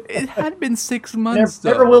minute. It had been 6 months.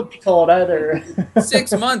 Never will be cold either.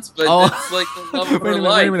 6 months, but it's like the love of her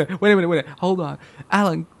life. Wait a minute. Hold on,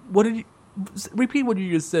 Alan. What did you repeat? What you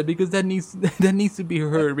just said, because that needs to be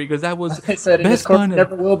heard, because that was I said his corpse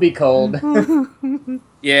never will be cold.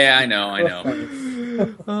 Yeah, I know.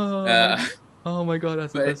 Oh my god,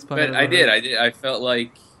 that's the best part. But I did. I felt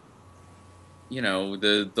like,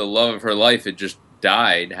 the love of her life had just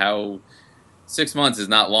died. How 6 months is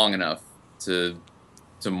not long enough to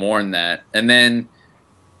mourn that. And then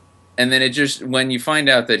it just, when you find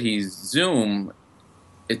out that he's Zoom,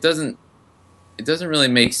 it doesn't really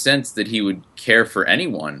make sense that he would care for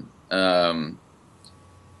anyone.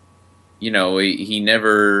 He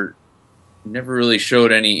never really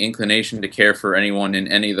showed any inclination to care for anyone in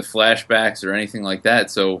any of the flashbacks or anything like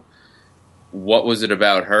that. So what was it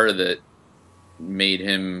about her that made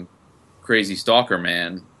him crazy stalker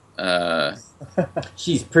man?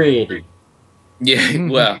 She's pretty. Yeah,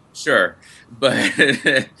 well, sure. But,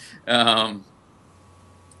 I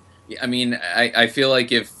mean, I feel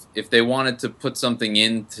like if they wanted to put something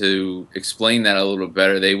in to explain that a little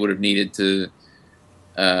better, they would have needed to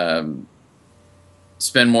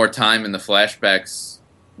spend more time in the flashbacks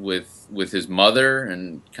with his mother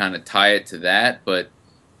and kind of tie it to that. But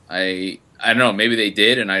I don't know, maybe they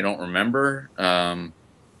did and I don't remember.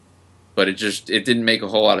 But it didn't make a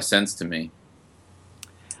whole lot of sense to me.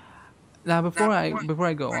 Now, before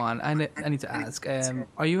I go on, I need to ask: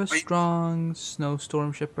 are you a strong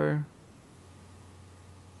Snowstorm shipper?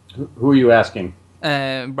 Who are you asking?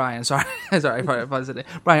 Brian. Sorry,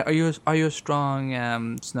 Brian, are you a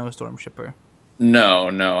strong Snowstorm shipper? No,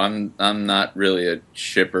 I'm not really a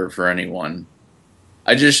shipper for anyone.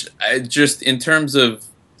 I just in terms of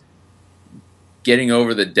getting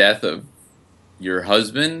over the death of your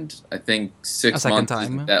husband, I think 6 months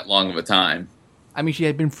isn't that long of a time. I mean, she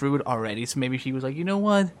had been through it already, so maybe she was like, you know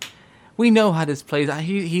what? We know how this plays.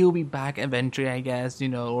 He'll be back eventually, I guess,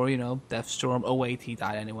 or Deathstorm. Oh wait, he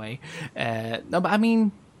died anyway. No, but I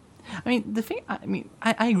mean, the thing.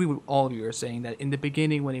 I agree with all of you are saying that in the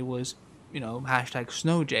beginning when it was, hashtag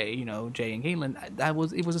SnowJ, Jay and Caitlin,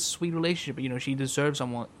 it was a sweet relationship. She deserved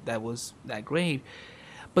someone that was that great.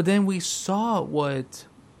 But then we saw what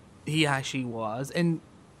he actually was, and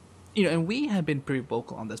we have been pretty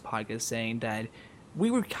vocal on this podcast saying that we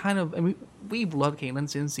were kind of, we've loved Caitlyn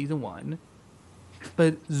since season 1,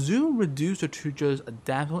 but Zoom reduced her to just a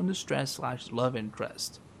damsel in distress / love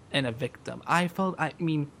interest and a victim.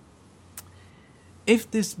 If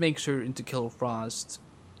this makes her into Killer Frost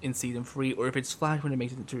in season 3, or if it's Flash when it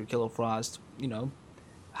makes it into Killer Frost,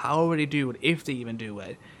 however they do it, if they even do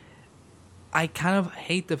it, I kind of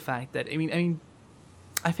hate the fact that,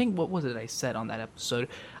 I think, what was it I said on that episode?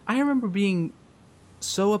 I remember being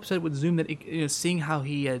so upset with Zoom that seeing how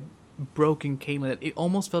he had broken Caitlyn, that it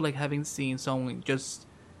almost felt like having seen someone just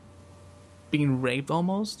being raped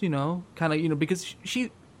almost, because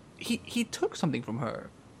he took something from her.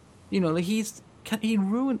 He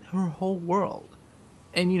ruined her whole world.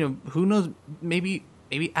 And, who knows, maybe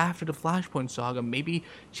after the Flashpoint saga, maybe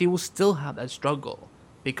she will still have that struggle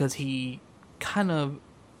because he kind of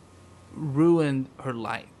ruined her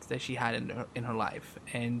life that she had in her life.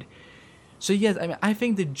 And so yes, I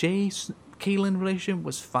think the Caitlyn relationship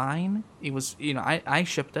was fine. It was, I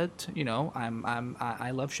shipped it.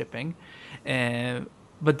 I love shipping,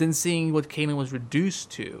 but then seeing what Caitlyn was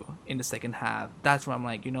reduced to in the second half, that's where I'm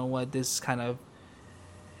like, you know what, this kind of,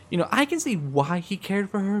 I can see why he cared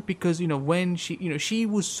for her, because when she, she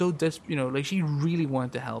was so desperate, like she really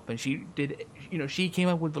wanted to help, and she did, she came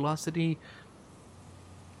up with Velocity.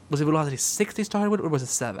 Was it Velocity 6 they started with, or was it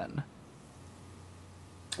 7?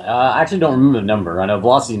 I actually don't remember the number. I know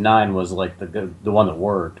Velocity 9 was like the one that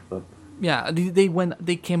worked, but Yeah,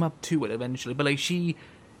 they came up to it eventually, but like she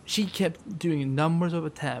kept doing numbers of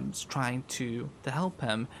attempts trying to help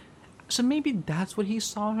him. So maybe that's what he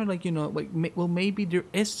saw her like. Like well, maybe there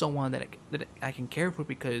is someone that I can care for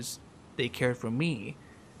because they cared for me.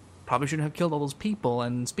 Probably shouldn't have killed all those people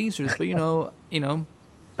and species, but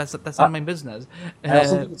that's I, not my business. I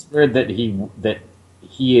also think it's weird that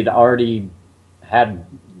he had already had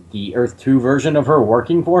the Earth 2 version of her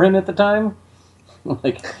working for him at the time.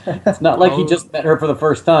 Like, it's not like he Oh, just met her for the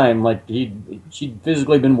first time. Like, she'd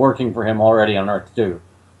physically been working for him already on Earth 2.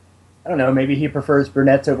 I don't know. Maybe he prefers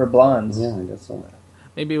brunettes over blondes. Yeah, I guess so.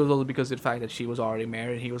 maybe it was also because of the fact that she was already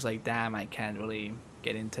married. He was like, "Damn, I can't really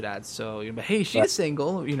get into that." So, but hey, she's Right.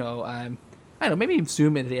 single. I don't know. Maybe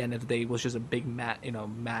Zoom at the end of the day was just a big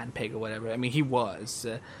man pig or whatever. I mean, he was,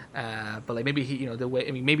 but like maybe the way.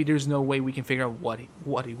 I mean, maybe there's no way we can figure out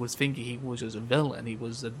what he was thinking. He was just a villain. He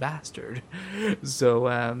was a bastard. So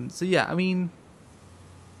yeah. I mean,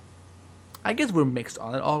 I guess we're mixed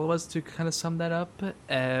on it, all of us, to kind of sum that up.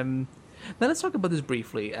 Now let's talk about this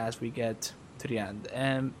briefly as we get to the end.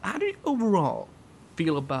 How do you overall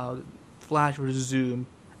feel about Flash versus Zoom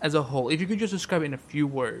as a whole? If you could just describe it in a few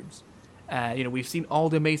words. We've seen all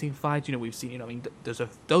the amazing fights. We've seen,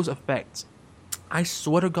 those effects. I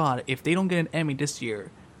swear to God, if they don't get an Emmy this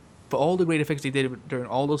year for all the great effects they did during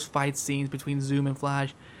all those fight scenes between Zoom and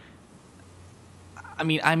Flash, I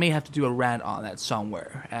mean, I may have to do a rant on that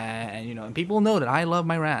somewhere, and people know that I love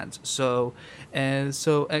my rants. So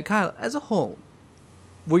Kyle, as a whole,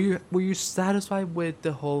 were you satisfied with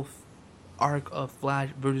the whole arc of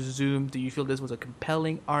Flash versus Zoom? Do you feel this was a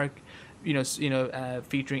compelling arc?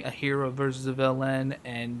 Featuring a hero versus a villain,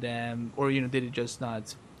 and or did it just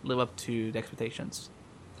not live up to the expectations?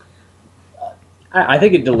 I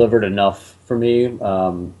think it delivered enough for me.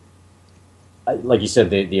 Like you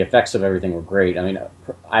said, the effects of everything were great. I mean,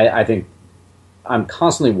 I think I'm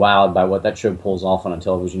constantly wowed by what that show pulls off on a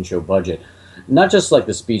television show budget. Not just like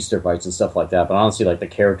the speedster fights and stuff like that, but honestly, like the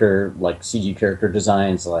character, like CG character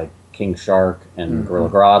designs, like King Shark and Gorilla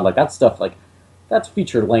Grodd, like that stuff, like that's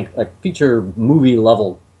feature length, like feature movie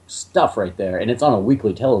level stuff right there, and it's on a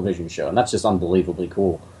weekly television show, and that's just unbelievably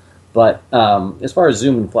cool. But as far as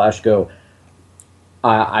Zoom and Flash go,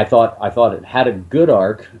 I thought it had a good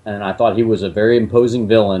arc, and I thought he was a very imposing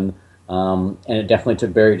villain, and it definitely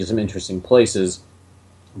took Barry to some interesting places.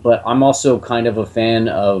 But I'm also kind of a fan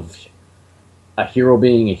of a hero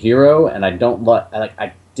being a hero, and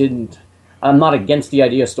I'm not against the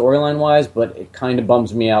idea storyline wise, but it kind of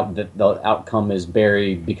bums me out that the outcome is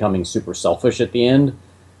Barry becoming super selfish at the end.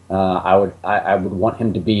 I would want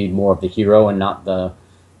him to be more of the hero and not the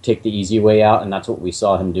take the easy way out, and that's what we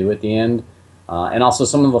saw him do at the end. And also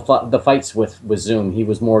some of the fights with Zoom, he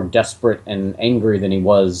was more desperate and angry than he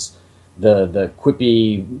was the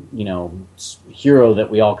quippy, hero that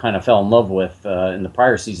we all kind of fell in love with in the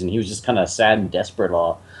prior season. He was just kind of sad and desperate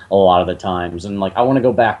a lot of the times, and like I want to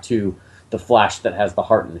go back to the Flash that has the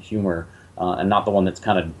heart and the humor, and not the one that's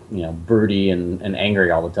kind of broody and angry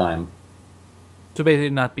all the time. To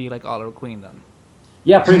basically not be like Oliver Queen then.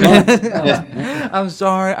 Yeah, pretty much. I'm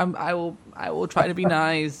sorry. I will try to be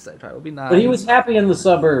nice. I try to be nice. But he was happy in the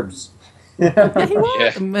suburbs. Yeah, he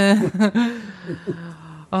was. Yeah. Man.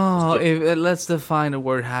 Oh, let's define the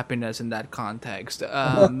word happiness in that context.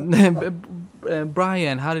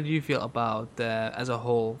 Brian, how did you feel about as a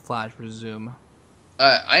whole Flash vs. Zoom?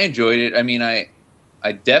 I enjoyed it. I mean, I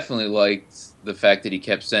definitely liked the fact that he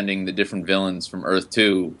kept sending the different villains from Earth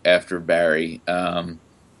 2 after Barry. I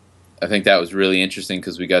think that was really interesting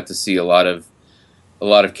because we got to see a lot of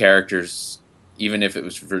characters, even if it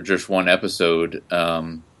was for just one episode.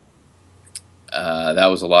 That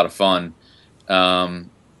was a lot of fun. And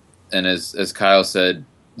as Kyle said,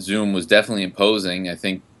 Zoom was definitely imposing. I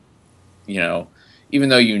think, even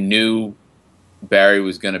though you knew Barry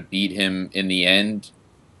was going to beat him in the end,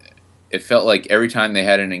 it felt like every time they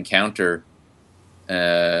had an encounter,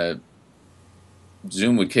 Zoom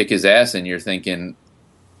would kick his ass, and you're thinking,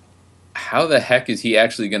 how the heck is he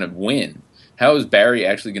actually going to win? How is Barry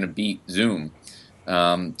actually going to beat Zoom?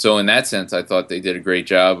 So in that sense, I thought they did a great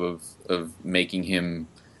job of making him,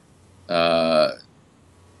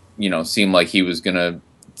 seem like Zoom was going to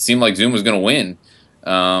win.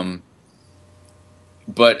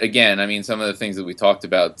 But again, I mean, some of the things that we talked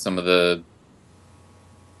about, some of the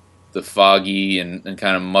foggy and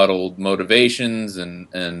kind of muddled motivations and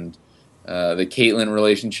the Caitlyn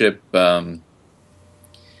relationship,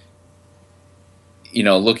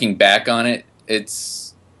 looking back on it,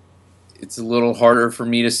 it's a little harder for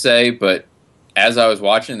me to say, but as I was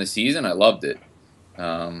watching the season, I loved it.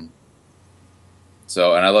 So,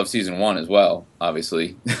 and I love season 1 as well,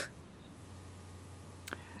 obviously.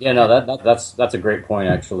 Yeah, no, that's a great point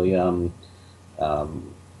actually. Yeah,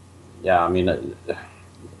 I mean,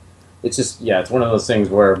 it's just it's one of those things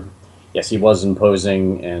where yes, he was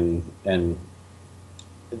imposing, and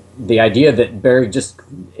the idea that Barry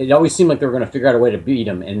it always seemed like they were going to figure out a way to beat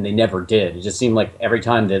him, and they never did. It just seemed like every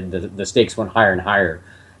time the stakes went higher and higher.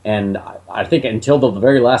 And I think until the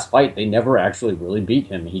very last fight, they never actually really beat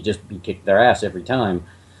him. He kicked their ass every time.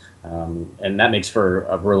 And that makes for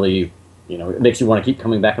a really, it makes you want to keep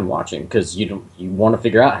coming back and watching because you want to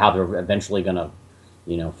figure out how they're eventually going to,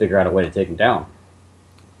 figure out a way to take him down.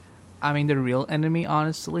 I mean, the real enemy,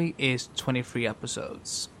 honestly, is 23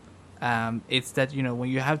 episodes. It's that when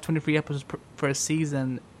you have 23 episodes per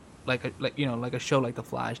season, like a show like The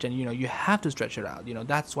Flash, then you have to stretch it out.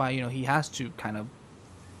 That's why he has to kind of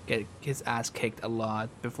get his ass kicked a lot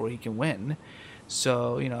before he can win.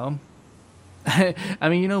 So I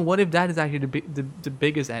mean, what if that is actually the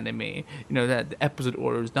biggest enemy? That the episode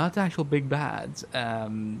orders, not the actual big bads.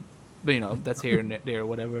 But that's here and there,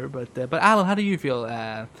 whatever. But Alan, how do you feel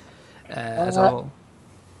as a whole?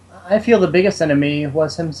 I feel the biggest enemy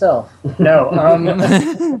was himself. No,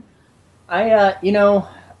 I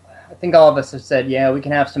think all of us have said, yeah, we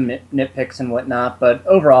can have some nitpicks and whatnot, but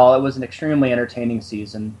overall, it was an extremely entertaining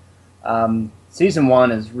season. Season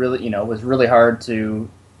 1 is really, was really hard to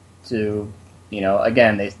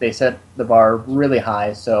again, they set the bar really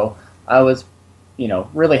high, so I was,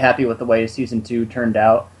 really happy with the way season 2 turned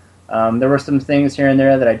out. There were some things here and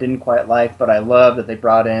there that I didn't quite like, but I love that they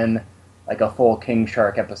brought in like a full King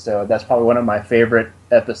Shark episode. That's probably one of my favorite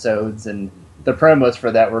episodes, and the promos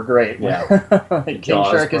for that were great. Yeah, King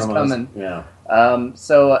Shark is coming. Yeah.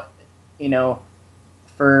 So,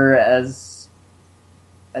 for as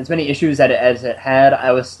many issues as it had,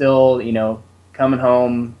 I was still, coming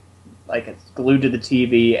home like it's glued to the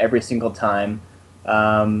TV every single time.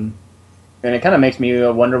 And it kind of makes me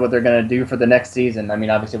wonder what they're going to do for the next season. I mean,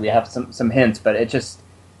 obviously we have some hints, but it just,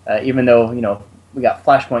 even though, we got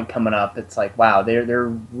Flashpoint coming up, it's like, wow, they're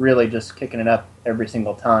really just kicking it up every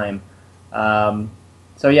single time.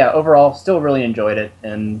 So yeah, overall, still really enjoyed it,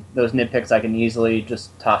 and those nitpicks I can easily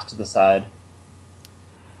just toss to the side.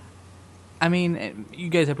 I mean, you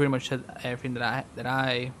guys have pretty much said everything that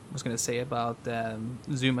I was going to say about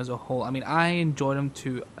Zoom as a whole. I mean, I enjoyed him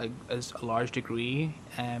to a large degree.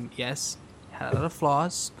 Yes, had a lot of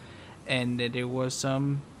flaws, and there were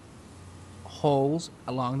some holes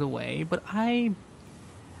along the way. But I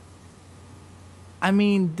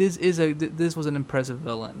mean, this was an impressive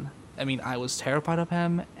villain. I mean, I was terrified of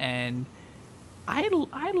him, and I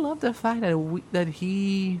love the fact that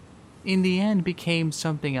he, in the end, became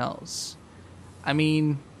something else. I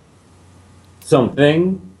mean,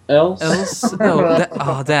 something else.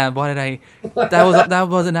 No, damn! Why did I? That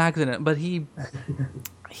was an accident. But he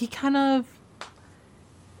kind of.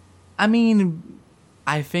 I mean,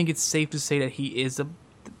 I think it's safe to say that he is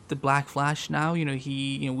the Black Flash now.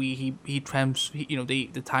 He trumps.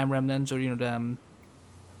 The time remnants, or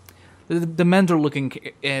the mentor-looking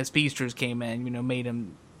speedsters came in. Made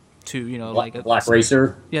him to like a Black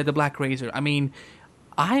Racer. Yeah, the Black Racer. I mean,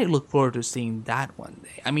 I look forward to seeing that one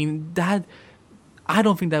day. I mean, I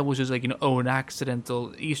don't think that was just like, an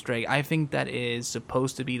accidental Easter egg. I think that is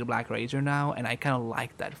supposed to be the Black Razor now, and I kind of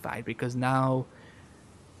like that fact because now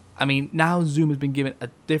Zoom has been given a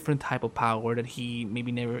different type of power that he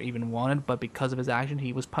maybe never even wanted, but because of his action,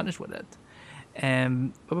 he was punished with it.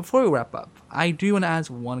 But before we wrap up, I do want to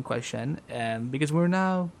ask one question, because we're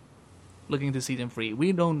now looking into season 3.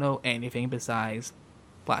 We don't know anything besides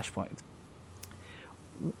Flashpoint.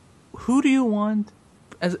 Who do you want?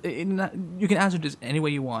 You can answer this any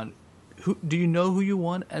way you want. Do you know who you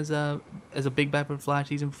want as a big bad for Flash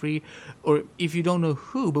season 3, or if you don't know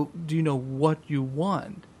who, but do you know what you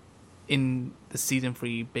want in the season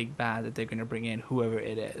 3 big bad that they're going to bring in, whoever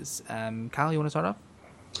it is? Kyle, you want to start off?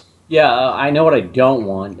 Yeah, I know what I don't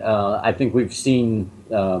want. I think we've seen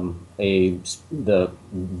the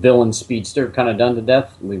villain speedster kind of done to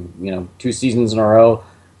death. We've 2 seasons in a row.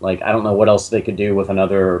 Like, I don't know what else they could do with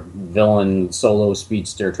another villain solo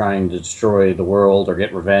speedster trying to destroy the world or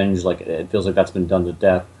get revenge. Like, it feels like that's been done to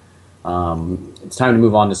death. It's time to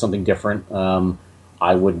move on to something different. I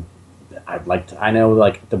know,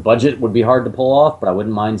 like, the budget would be hard to pull off, but I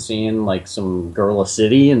wouldn't mind seeing, like, some Gorilla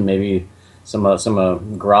City and maybe some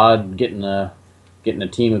Grodd getting a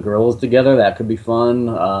team of gorillas together. That could be fun.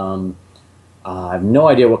 I have no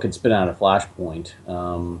idea what could spin out of Flashpoint.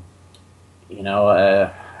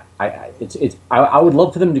 I would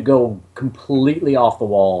love for them to go completely off the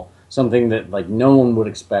wall, something that like no one would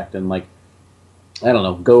expect, and like I don't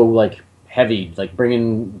know, go like heavy, like bring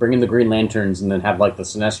in the Green Lanterns and then have like the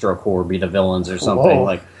Sinestro Corps be the villains or something. Whoa.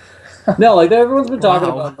 Like no, like everyone's been talking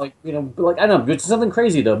Wow. about, like, like I don't know, it's something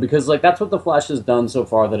crazy though, because like that's what the Flash has done so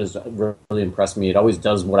far that has really impressed me. It always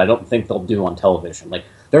does what I don't think they'll do on television. Like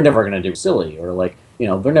they're never going to do silly, or like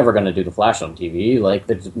they're never going to do the Flash on TV. Like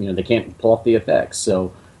they can't pull off the effects.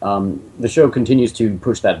 So the show continues to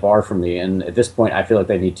push that bar for me, and at this point, I feel like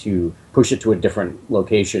they need to push it to a different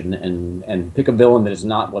location and pick a villain that is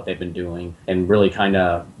not what they've been doing, and really kind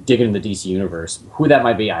of dig into the DC universe. Who that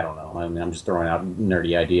might be, I don't know. I mean, I'm just throwing out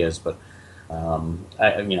nerdy ideas, but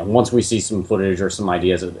once we see some footage or some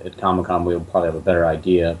ideas at Comic-Con, we'll probably have a better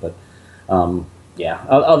idea. But yeah,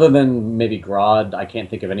 other than maybe Grodd, I can't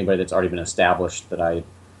think of anybody that's already been established that I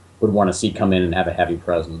would want to see come in and have a heavy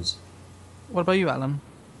presence. What about you, Alan?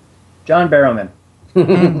 John Barrowman.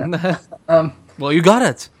 Well, you got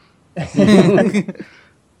it.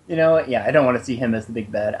 Yeah, I don't want to see him as the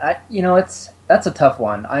big bad. That's a tough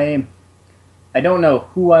one. I don't know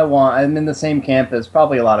who I want. I'm in the same camp as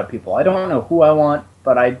probably a lot of people. I don't know who I want,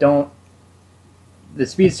 but I don't. The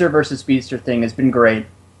Speedster versus Speedster thing has been great,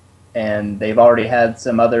 and they've already had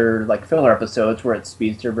some other like filler episodes where it's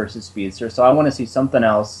Speedster versus Speedster. So I want to see something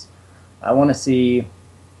else. I want to see.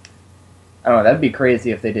 I don't know. That'd be crazy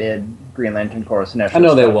if they did Green Lantern Corps Sinestro. I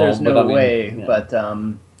know they won't. There's no but I mean, way. yeah. But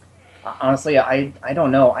honestly, I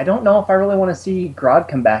don't know. I don't know if I really want to see Grodd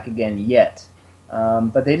come back again yet.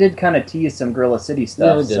 But they did kind of tease some Gorilla City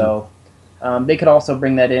stuff, so they could also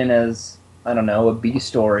bring that in as, I don't know, a B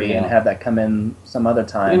story and have that come in some other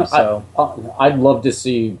time. I'd love to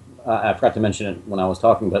see. I forgot to mention it when I was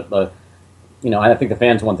talking, but I think the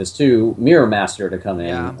fans want this too. Mirror Master to come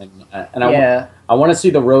in, Yeah. I want to see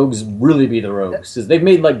the Rogues really be the Rogues, because they've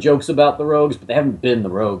made like jokes about the Rogues, but they haven't been the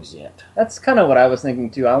Rogues yet. That's kind of what I was thinking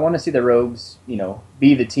too. I want to see the Rogues,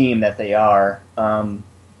 be the team that they are.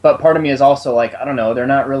 But part of me is also like, I don't know, they're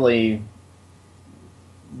not really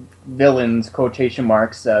villains, quotation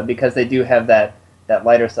marks, because they do have that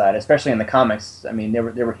lighter side, especially in the comics. I mean, they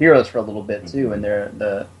were heroes for a little bit too, and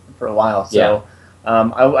for a while. So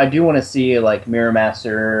I do want to see like Mirror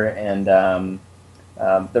Master and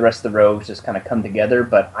the rest of the Rogues just kind of come together,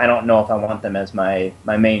 but I don't know if I want them as my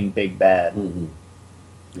main big bad. Mm-hmm.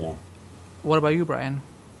 Yeah. What about you, Brian?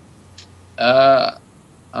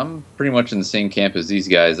 I'm pretty much in the same camp as these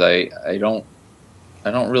guys. I don't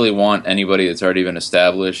really want anybody that's already been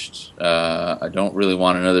established. I don't really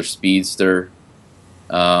want another speedster.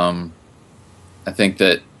 I think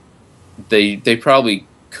that they probably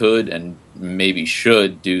could and maybe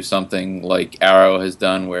should do something like Arrow has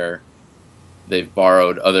done, where they've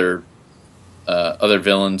borrowed other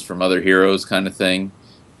villains from other heroes, kind of thing.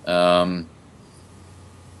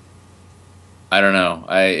 I don't know.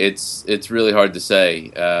 It's really hard to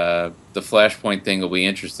say. The Flashpoint thing will be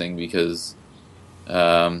interesting because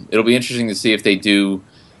it'll be interesting to see if they do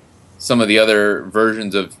some of the other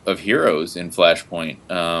versions of heroes in Flashpoint.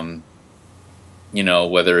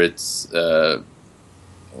 Whether it's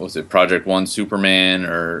was it Project One Superman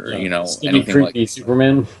or anything like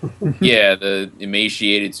Superman. Yeah, the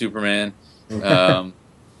emaciated Superman. Or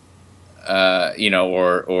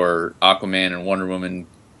Aquaman and Wonder Woman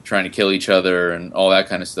trying to kill each other and all that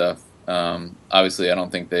kind of stuff. Obviously, I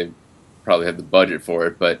don't think they probably have the budget for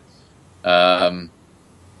it, but I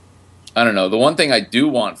don't know. The one thing I do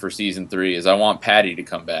want for season 3 is I want Patty to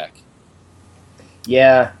come back.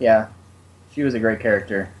 Yeah. She was a great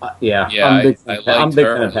character. Yeah, I'm big fan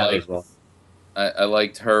her. of Patty as well. I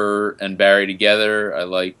liked her and Barry together. I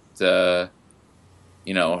liked her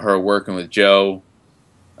working with Joe.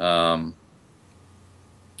 But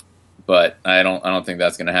I don't think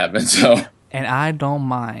that's going to happen. So, And I don't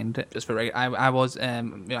mind. Just for I was I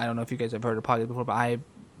don't know if you guys have heard of podcast before, but I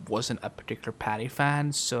wasn't a particular Patty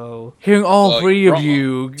fan. So hearing all three of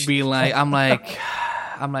you be like, I'm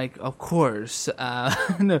like, of course.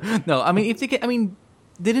 No. I mean,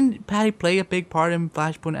 didn't Patty play a big part in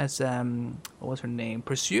Flashpoint as what was her name?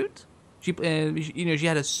 Pursuit. She she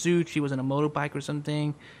had a suit. She was on a motorbike or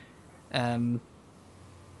something. Man,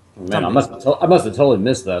 I must have totally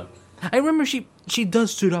missed that. I remember she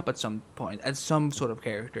does suit up at some point as some sort of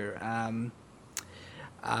character.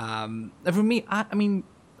 For me, I mean,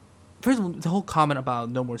 first of all, the whole comment about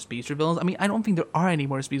no more speedster villains. I mean, I don't think there are any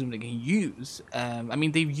more speedster villains they can use. I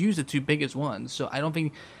mean, they've used the two biggest ones, so I don't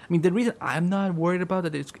think. I mean, the reason I'm not worried about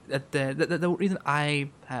that is the reason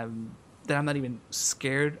I'm not even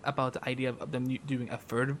scared about the idea of them doing a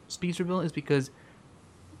third speedster villain is because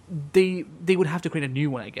they would have to create a new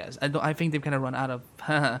one, I guess. I think they've kind of run out of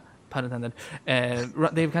pun intended.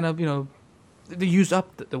 They've kind of they used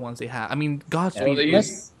up the ones they have. I mean, Godspeed.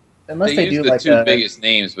 unless they they use do the like two biggest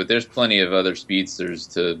names, but there's plenty of other speedsters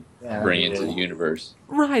to Yeah. bring into the universe.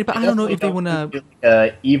 Right, but I don't know if they want to. do like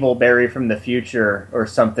a evil Barry from the future or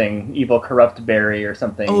something, evil corrupt Barry or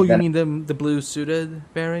something. Oh, you then- mean the blue suited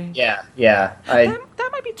Barry? Yeah, yeah. That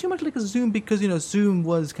might be too much like a Zoom because Zoom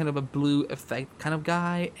was kind of a blue effect kind of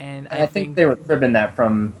guy, and I think they were cribbing that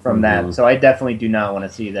from that. So I definitely do not want to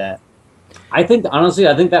see that. I think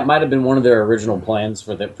that might have been one of their original plans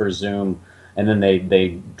for Zoom, and then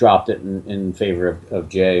they dropped it in favor of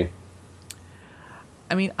Jay.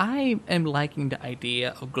 I mean, I am liking the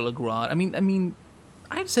idea of Gulagrod. I mean,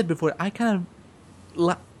 I've said before, I kind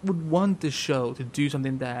of would want the show to do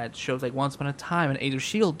something that shows like Once Upon a Time and Age of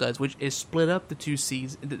Shield does, which is split up the two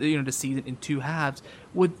seasons, the season in two halves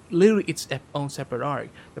with literally its own separate arc.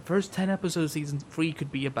 The first 10 episodes of season 3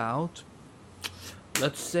 could be about,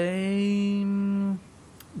 let's say,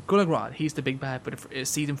 Gulagrod. He's the big bad for the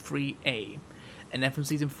season 3A, and then from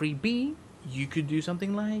season 3B, you could do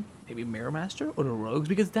something like maybe Mirror Master or the Rogues,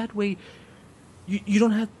 because that way you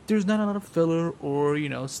don't have, there's not a lot of filler or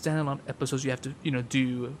standalone episodes you have to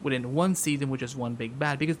do within one season with just one big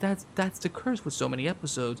bad, because that's the curse with so many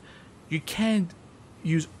episodes. You can't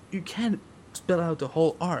spell out the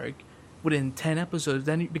whole arc within 10 episodes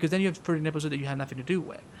because then you have 13 episodes that you have nothing to do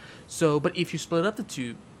with. So but if you split up the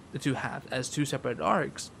two halves as two separate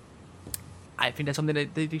arcs, I think that's something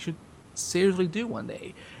that they should seriously do one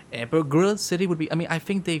day. But Gorilla City would be, I mean, I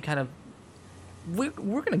think they kind of, we're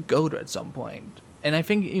going to go there at some point. And I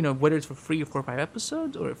think, whether it's for 3 or 4 or 5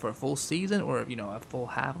 episodes, or for a full season, or, a full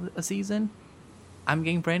half a season, I'm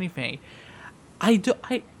game for anything.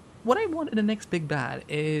 What I want in the next big bad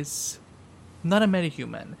is not a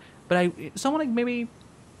metahuman, but someone like maybe,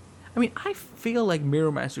 I feel like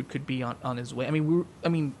Mirror Master could be on his way.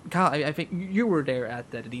 Kyle, I think you were there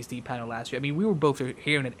at the DC panel last year. I mean, we were both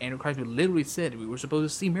here, and Antichrist we literally said we were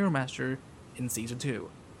supposed to see Mirror Master in season 2.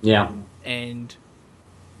 Yeah.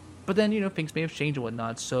 But then, things may have changed and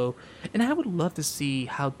whatnot. So, and I would love to see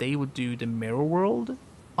how they would do the Mirror World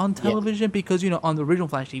on television, because, on the original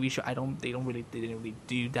Flash TV show, they didn't really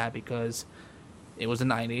do that because it was the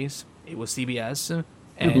 90s, it was CBS,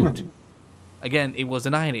 and again, it was the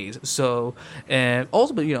 90s. So,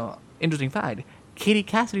 also, but, interesting fact, Katie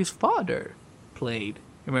Cassidy's father played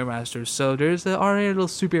Mirror Master. So there's already a little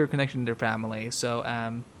superior connection in their family. So,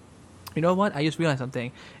 you know what? I just realized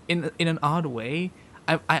something. In an odd way,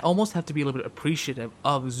 I almost have to be a little bit appreciative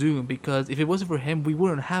of Zoom, because if it wasn't for him, we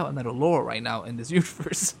wouldn't have another Laurel right now in this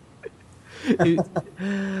universe.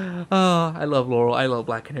 I love Laurel. I love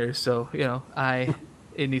Black Canary. So,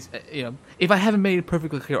 it needs, if I haven't made it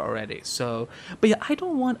perfectly clear already. So, but yeah, I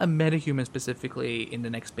don't want a metahuman specifically in the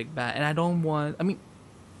next big bad, and I don't want,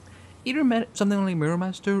 either something like Mirror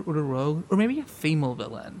Master or the Rogue, or maybe a female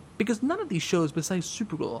villain, because none of these shows besides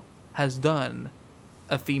Supergirl has done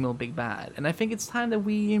a female big bad, and I think it's time that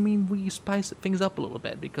we spice things up a little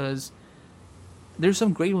bit, because there's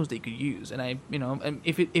some great ones they could use, and and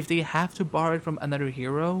if they have to borrow it from another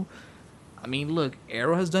hero, look,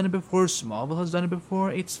 Arrow has done it before, Smallville has done it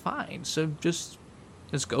before, it's fine. So just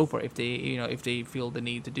go for it if they feel the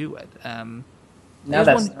need to do it. Now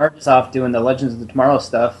that Snark's off doing the Legends of Tomorrow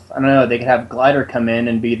stuff, I don't know, they could have Glider come in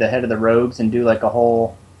and be the head of the Rogues and do like a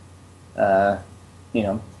whole,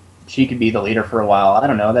 she could be the leader for a while. I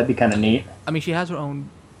don't know, that'd be kind of neat. She has her own.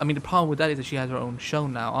 The problem with that is that she has her own show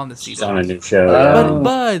now on the season. She's on a new show.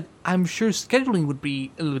 But I'm sure scheduling would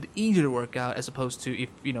be a little bit easier to work out, as opposed to if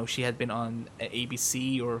she had been on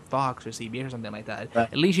ABC or Fox or CBS or something like that.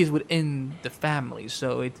 Right. At least she's within the family,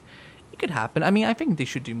 so it could happen. I think they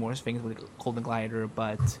should do more things with Golden Glider,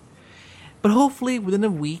 but hopefully within a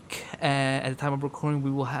week, at the time of recording, we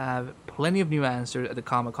will have plenty of new answers at the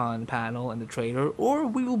Comic-Con panel and the trailer, or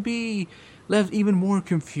we will be left even more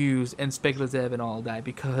confused and speculative and all that,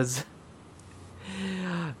 because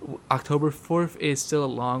October 4th is still a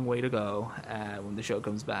long way to go when the show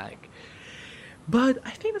comes back. But I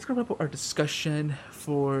think that's going to wrap up our discussion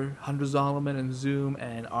for Hunter Zolomon and Zoom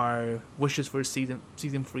and our wishes for season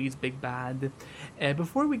 3's Big Bad.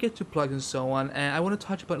 Before we get to plugs and so on, I want to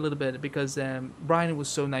touch upon a little bit, because Brian was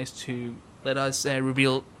so nice to let us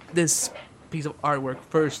reveal this piece of artwork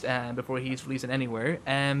first before he's released it anywhere.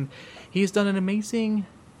 He's done an amazing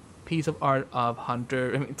piece of art of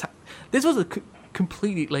Hunter. This was a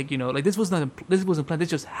completely this wasn't planned. This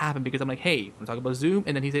just happened because I'm like, hey, I'm talking about Zoom,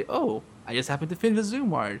 and then he said, oh, I just happened to finish the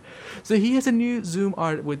Zoom art. So he has a new Zoom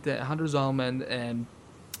art with the Hunter Zolomon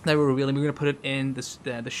that we're revealing. We're gonna put it in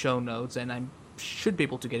the show notes, and I should be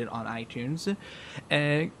able to get it on iTunes.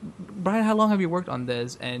 Brian, how long have you worked on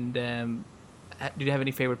this? And did you have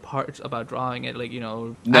any favorite parts about drawing it? Like, I'm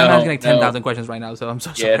No, asking like 10,000 no. questions right now, so I'm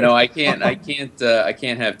so sorry. Yeah, no, I can't. I can't. I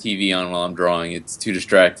can't have TV on while I'm drawing. It's too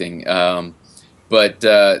distracting. But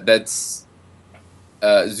that's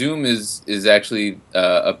Zoom is actually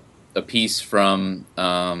a piece from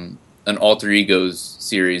an Alter Egos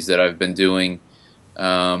series that I've been doing,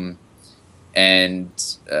 and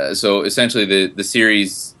so essentially the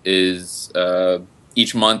series is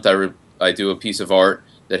each month I do a piece of art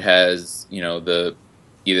that has either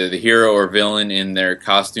the hero or villain in their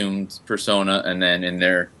costumed persona and then in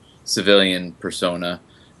their civilian persona.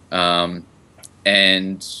 And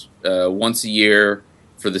once a year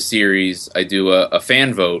for the series, I do a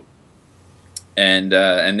fan vote. And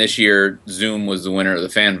this year, Zoom was the winner of the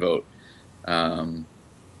fan vote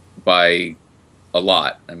by a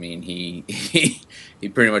lot. I mean, he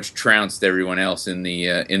pretty much trounced everyone else in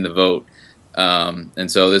the vote. And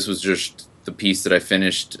so this was just the piece that I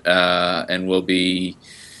finished and will be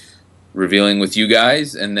revealing with you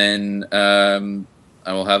guys, and then I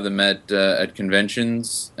will have them at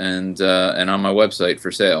conventions and on my website for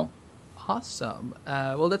sale. Awesome.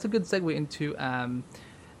 Well, that's a good segue into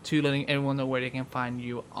to letting everyone know where they can find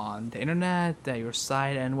you on the internet, your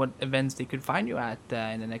site, and what events they could find you at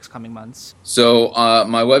in the next coming months. So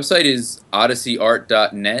my website is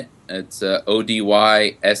odysseyart.net. It's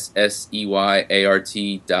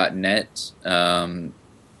odysseyart.net.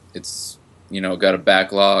 It's got a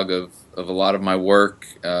backlog of a lot of my work.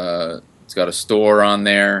 It's got a store on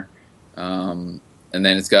there, and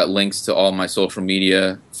then it's got links to all my social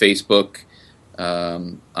media. Facebook,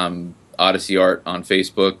 I'm Odyssey Art on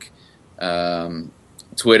Facebook.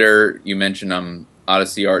 Twitter, you mentioned I'm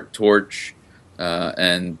Odyssey Art Torch,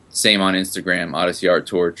 and same on Instagram, Odyssey Art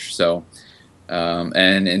Torch. So.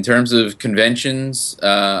 And in terms of conventions,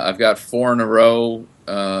 I've got 4 in a row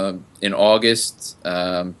in August.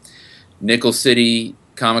 Nickel City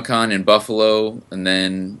Comic-Con in Buffalo, and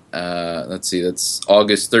then let's see, that's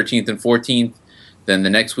August 13th and 14th. Then the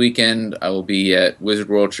next weekend I will be at Wizard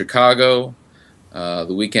World Chicago.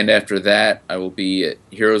 The weekend after that I will be at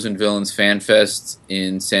Heroes and Villains Fan Fest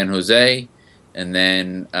in San Jose, and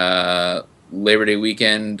then Labor Day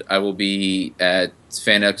weekend I will be at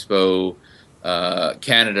Fan Expo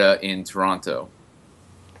Canada in Toronto.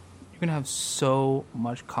 You're gonna have so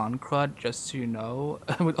much con crud, just so you know.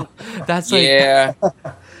 That's like, Yeah.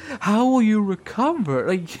 how will you recover?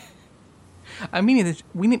 Like, I mean,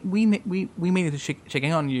 we made it to check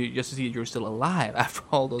in on you just to see that you're still alive after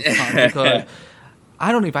all those cons. Because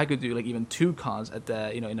I don't know if I could do like even 2 cons at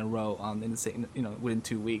the in a row in the same within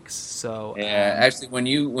 2 weeks. So Yeah, actually, when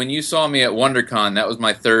you saw me at WonderCon, that was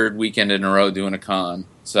my 3rd weekend in a row doing a con.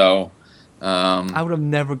 So. I would have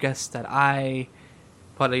never guessed that. I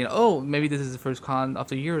thought, maybe this is the first con of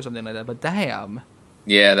the year or something like that. But damn.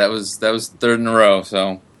 Yeah, that was 3rd in a row.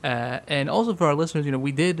 So. And also for our listeners,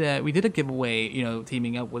 we did a giveaway,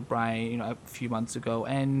 teaming up with Brian, a few months ago,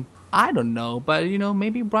 and I don't know, but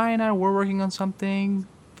maybe Brian and I were working on something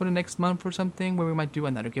for the next month or something where we might do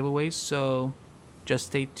another giveaway. So just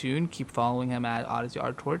stay tuned, keep following him at Odyssey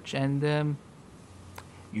Art Torch, and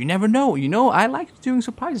you never know. I like doing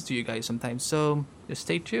surprises to you guys sometimes, so just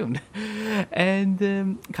stay tuned. And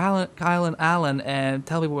Kyle and Alan,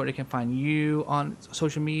 tell people where they can find you on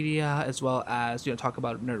social media, as well as talk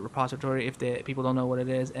about Nerd Repository if people don't know what it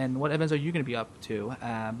is, and what events are you going to be up to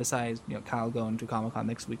besides Kyle going to Comic-Con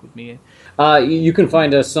next week with me. You can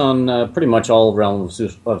find us on pretty much all realms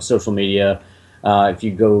of social media. If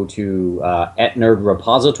you go to at Nerd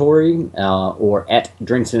Repository or at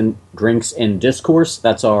Drinks and Discourse,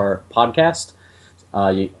 that's our podcast.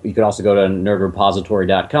 You could also go to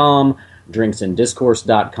nerdrepository.com,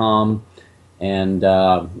 drinksanddiscourse.com, and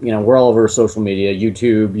we're all over social media.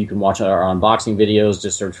 YouTube, you can watch our unboxing videos.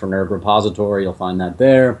 Just search for Nerd Repository, you'll find that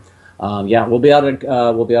there. We'll be out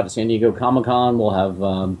at San Diego Comic-Con. We'll have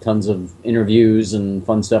tons of interviews and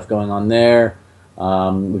fun stuff going on there.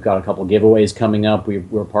 We've got a couple giveaways coming up.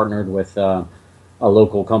 We're partnered with a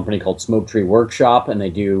local company called Smoke Tree Workshop, and they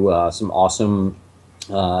do some awesome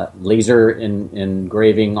laser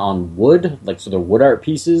engraving on wood, so they're wood art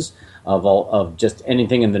pieces of just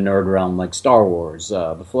anything in the nerd realm, like Star Wars,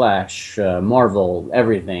 The Flash, Marvel,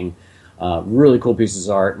 everything. Really cool pieces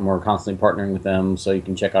of art, and we're constantly partnering with them. So you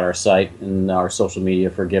can check out our site and our social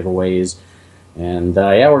media for giveaways. And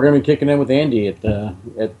we're going to be kicking in with Andy at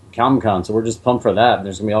Comic-Con, so we're just pumped for that.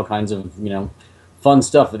 There's going to be all kinds of fun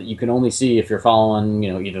stuff that you can only see if you're following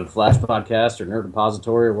either the Flash Podcast or Nerd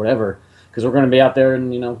Repository or whatever, because we're going to be out there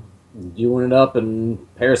and doing it up and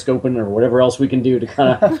periscoping or whatever else we can do to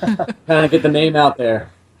kind of get the name out there.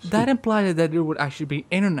 that implies that there would actually be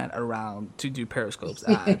internet around to do periscopes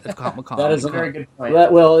at Comic Con. That is a very good point.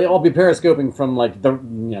 Well, I'll be periscoping from like the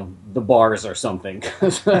bars or something.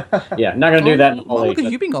 Yeah, not gonna do that in the Well, hall. look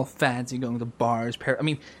at you being all fancy going to bars. I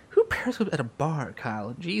mean, who periscopes at a bar,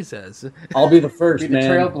 Kyle? Jesus. I'll be the first, Be the man.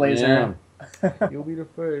 trailblazer. You'll be the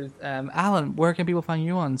first. Alan, where can people find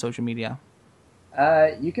you on social media?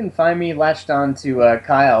 You can find me latched on to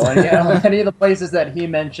Kyle and any of the places that he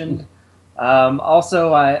mentioned.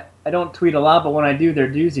 Also, I don't tweet a lot, but when I do, they're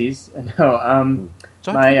doozies. No,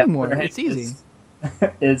 Start my tweeting more. Twitter It's easy.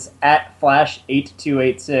 is at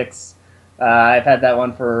Flash8286. I've had that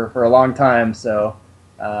one for a long time, so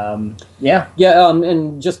yeah. Yeah,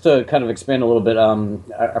 and just to kind of expand a little bit,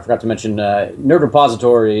 I forgot to mention Nerd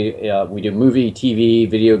Repository. We do movie, TV,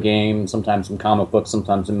 video games, sometimes some comic books,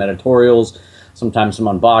 sometimes some editorials, sometimes some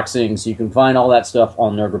unboxings. So you can find all that stuff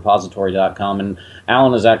on nerdrepository.com. And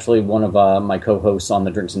Alan is actually one of my co-hosts on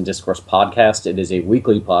the Drinks and Discourse podcast. It is a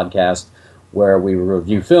weekly podcast where we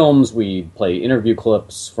review films, we play interview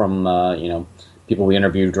clips from people we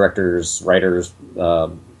interview, directors, writers,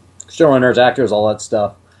 showrunners, actors, all that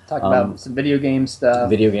stuff. Talk about some video game stuff.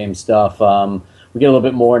 We get a little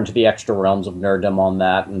bit more into the extra realms of nerddom on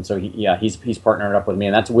that, and so he's partnered up with me,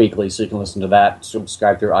 and that's weekly, so you can listen to that.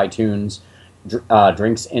 Subscribe through iTunes.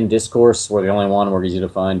 Drinks and Discourse, we're the only one. We're easy to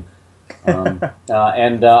find.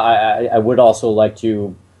 I would also like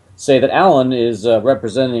to say that Alan is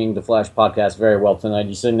representing the Flash podcast very well tonight.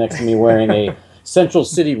 He's sitting next to me wearing a Central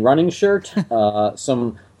City running shirt,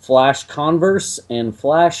 some Flash Converse, and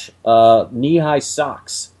Flash knee-high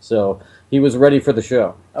socks. So he was ready for the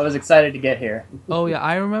show. I was excited to get here. Oh yeah,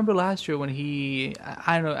 I remember last year when I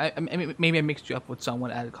don't know, I mean, maybe I mixed you up with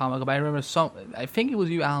someone at a comic, but I remember I think it was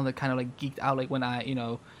you, Alan, that kind of like geeked out, like when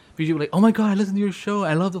because you were like, oh my god, I listened to your show,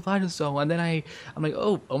 I love the Flash and so on. And then I'm like,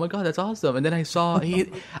 oh my god, that's awesome. And then I saw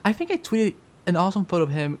I think I tweeted an awesome photo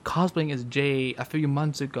of him cosplaying as Jay a few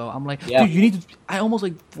months ago. I'm like, dude, you need to. I almost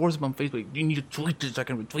like forced him on Facebook. You need to tweet this so I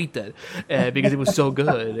can retweet that because it was so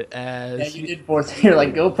good. Yeah, you did force me. You're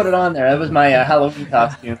like, go put it on there. That was my Halloween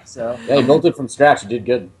costume. So yeah, he built it from scratch. He did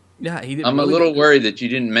good. Yeah, he did. I'm really a little good. worried that you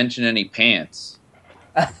didn't mention any pants.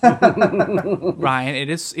 Ryan,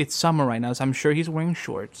 it's summer right now, so I'm sure he's wearing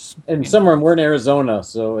shorts. In summer, we're in Arizona,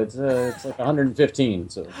 so it's like 115.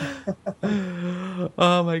 So.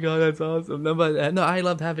 Oh my god, that's awesome! No, but no, I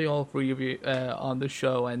loved having all three of you on the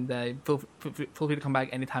show, and feel free to come back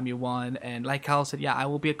anytime you want. And like Cal said, yeah, I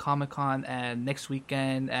will be at Comic-Con next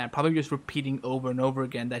weekend, and probably just repeating over and over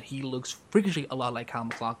again that he looks freakishly a lot like Cal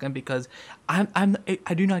McLaughlin, because I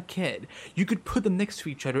do not kid. You could put them next to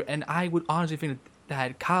each other, and I would honestly think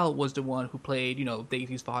that Kyle was the one who played,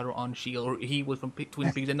 Daisy's father on S.H.I.E.L.D., or he was from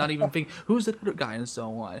Twin Peaks, and not even think who's the other guy and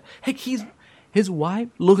so on. Heck, his wife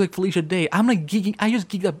looks like Felicia Day. I'm like geeking. I just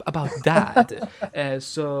geeked up about that.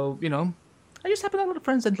 So I just happen to have a lot of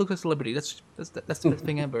friends that look like celebrities. That's the best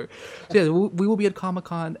thing ever. So yeah, we will be at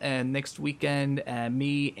Comic-Con next weekend.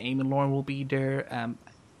 Me, Amy, and Lauren will be there.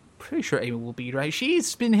 Pretty sure Amy will be there. Right?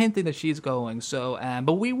 She's been hinting that she's going. So,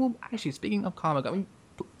 but we will actually. Speaking of Comic-Con, I mean,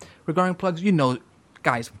 regarding plugs,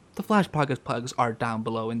 guys, the Flash podcast plugs are down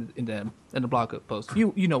below in the blog post.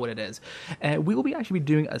 You know what it is. We will be actually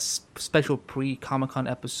doing a special pre-Comic-Con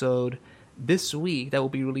episode this week that will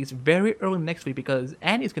be released very early next week because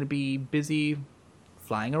Andy's going to be busy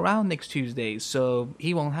flying around next Tuesday, so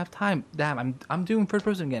he won't have time. Damn, I'm doing first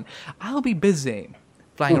person again. I'll be busy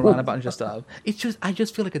flying around a bunch of stuff. I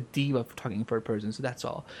just feel like a diva for talking third person, so that's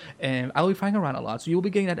all. And I will be flying around a lot, so you'll be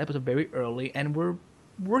getting that episode very early, and we're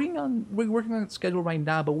working on a schedule right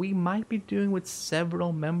now, but we might be doing with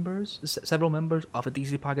several members of the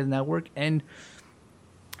DC Podcast Network, and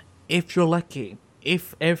if you're lucky,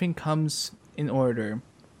 if everything comes in order,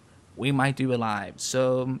 we might do it live.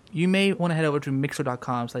 So you may want to head over to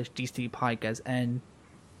mixer.com/DC Podcast and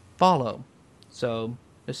follow. So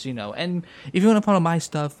just and if you want to follow my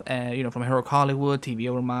stuff, from Heroic Hollywood, TV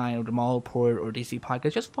Over Mine, or The Mall Report, or DC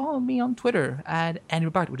Podcast, just follow me on Twitter at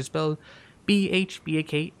Andrew Bach, which is spelled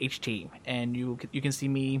BHBAKHT, and you can see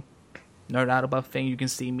me nerd out about things. You can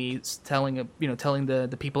see me telling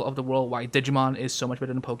the people of the world why Digimon is so much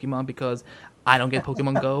better than Pokemon, because I don't get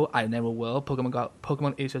Pokemon Go. I never will.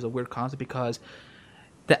 Pokemon is just a weird concept because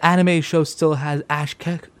the anime show still has Ash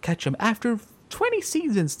Ketchum after 20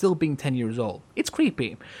 seasons still being 10 years old. It's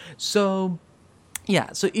creepy. So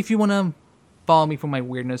yeah, so if you want to follow me for my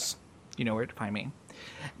weirdness, you know where to find me.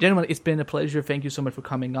 Gentlemen, it's been a pleasure. Thank you so much for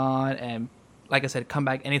coming on. And like I said, come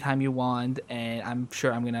back anytime you want. And I'm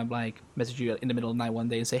sure I'm going to message you in the middle of the night one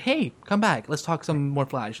day and say, hey, come back. Let's talk some more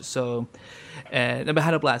Flash. So I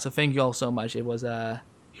had a blast. So thank you all so much. It was a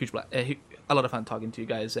huge blast. a lot of fun talking to you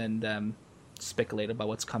guys and speculate about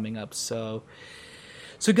what's coming up. So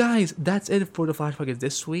guys, that's it for the Flash Podcast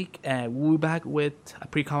this week. We'll be back with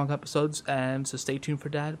pre-comic episodes, so stay tuned for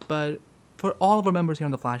that. But for all of our members here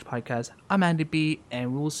on the Flash Podcast, I'm Andy B,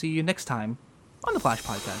 and we will see you next time on the Flash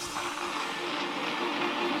Podcast.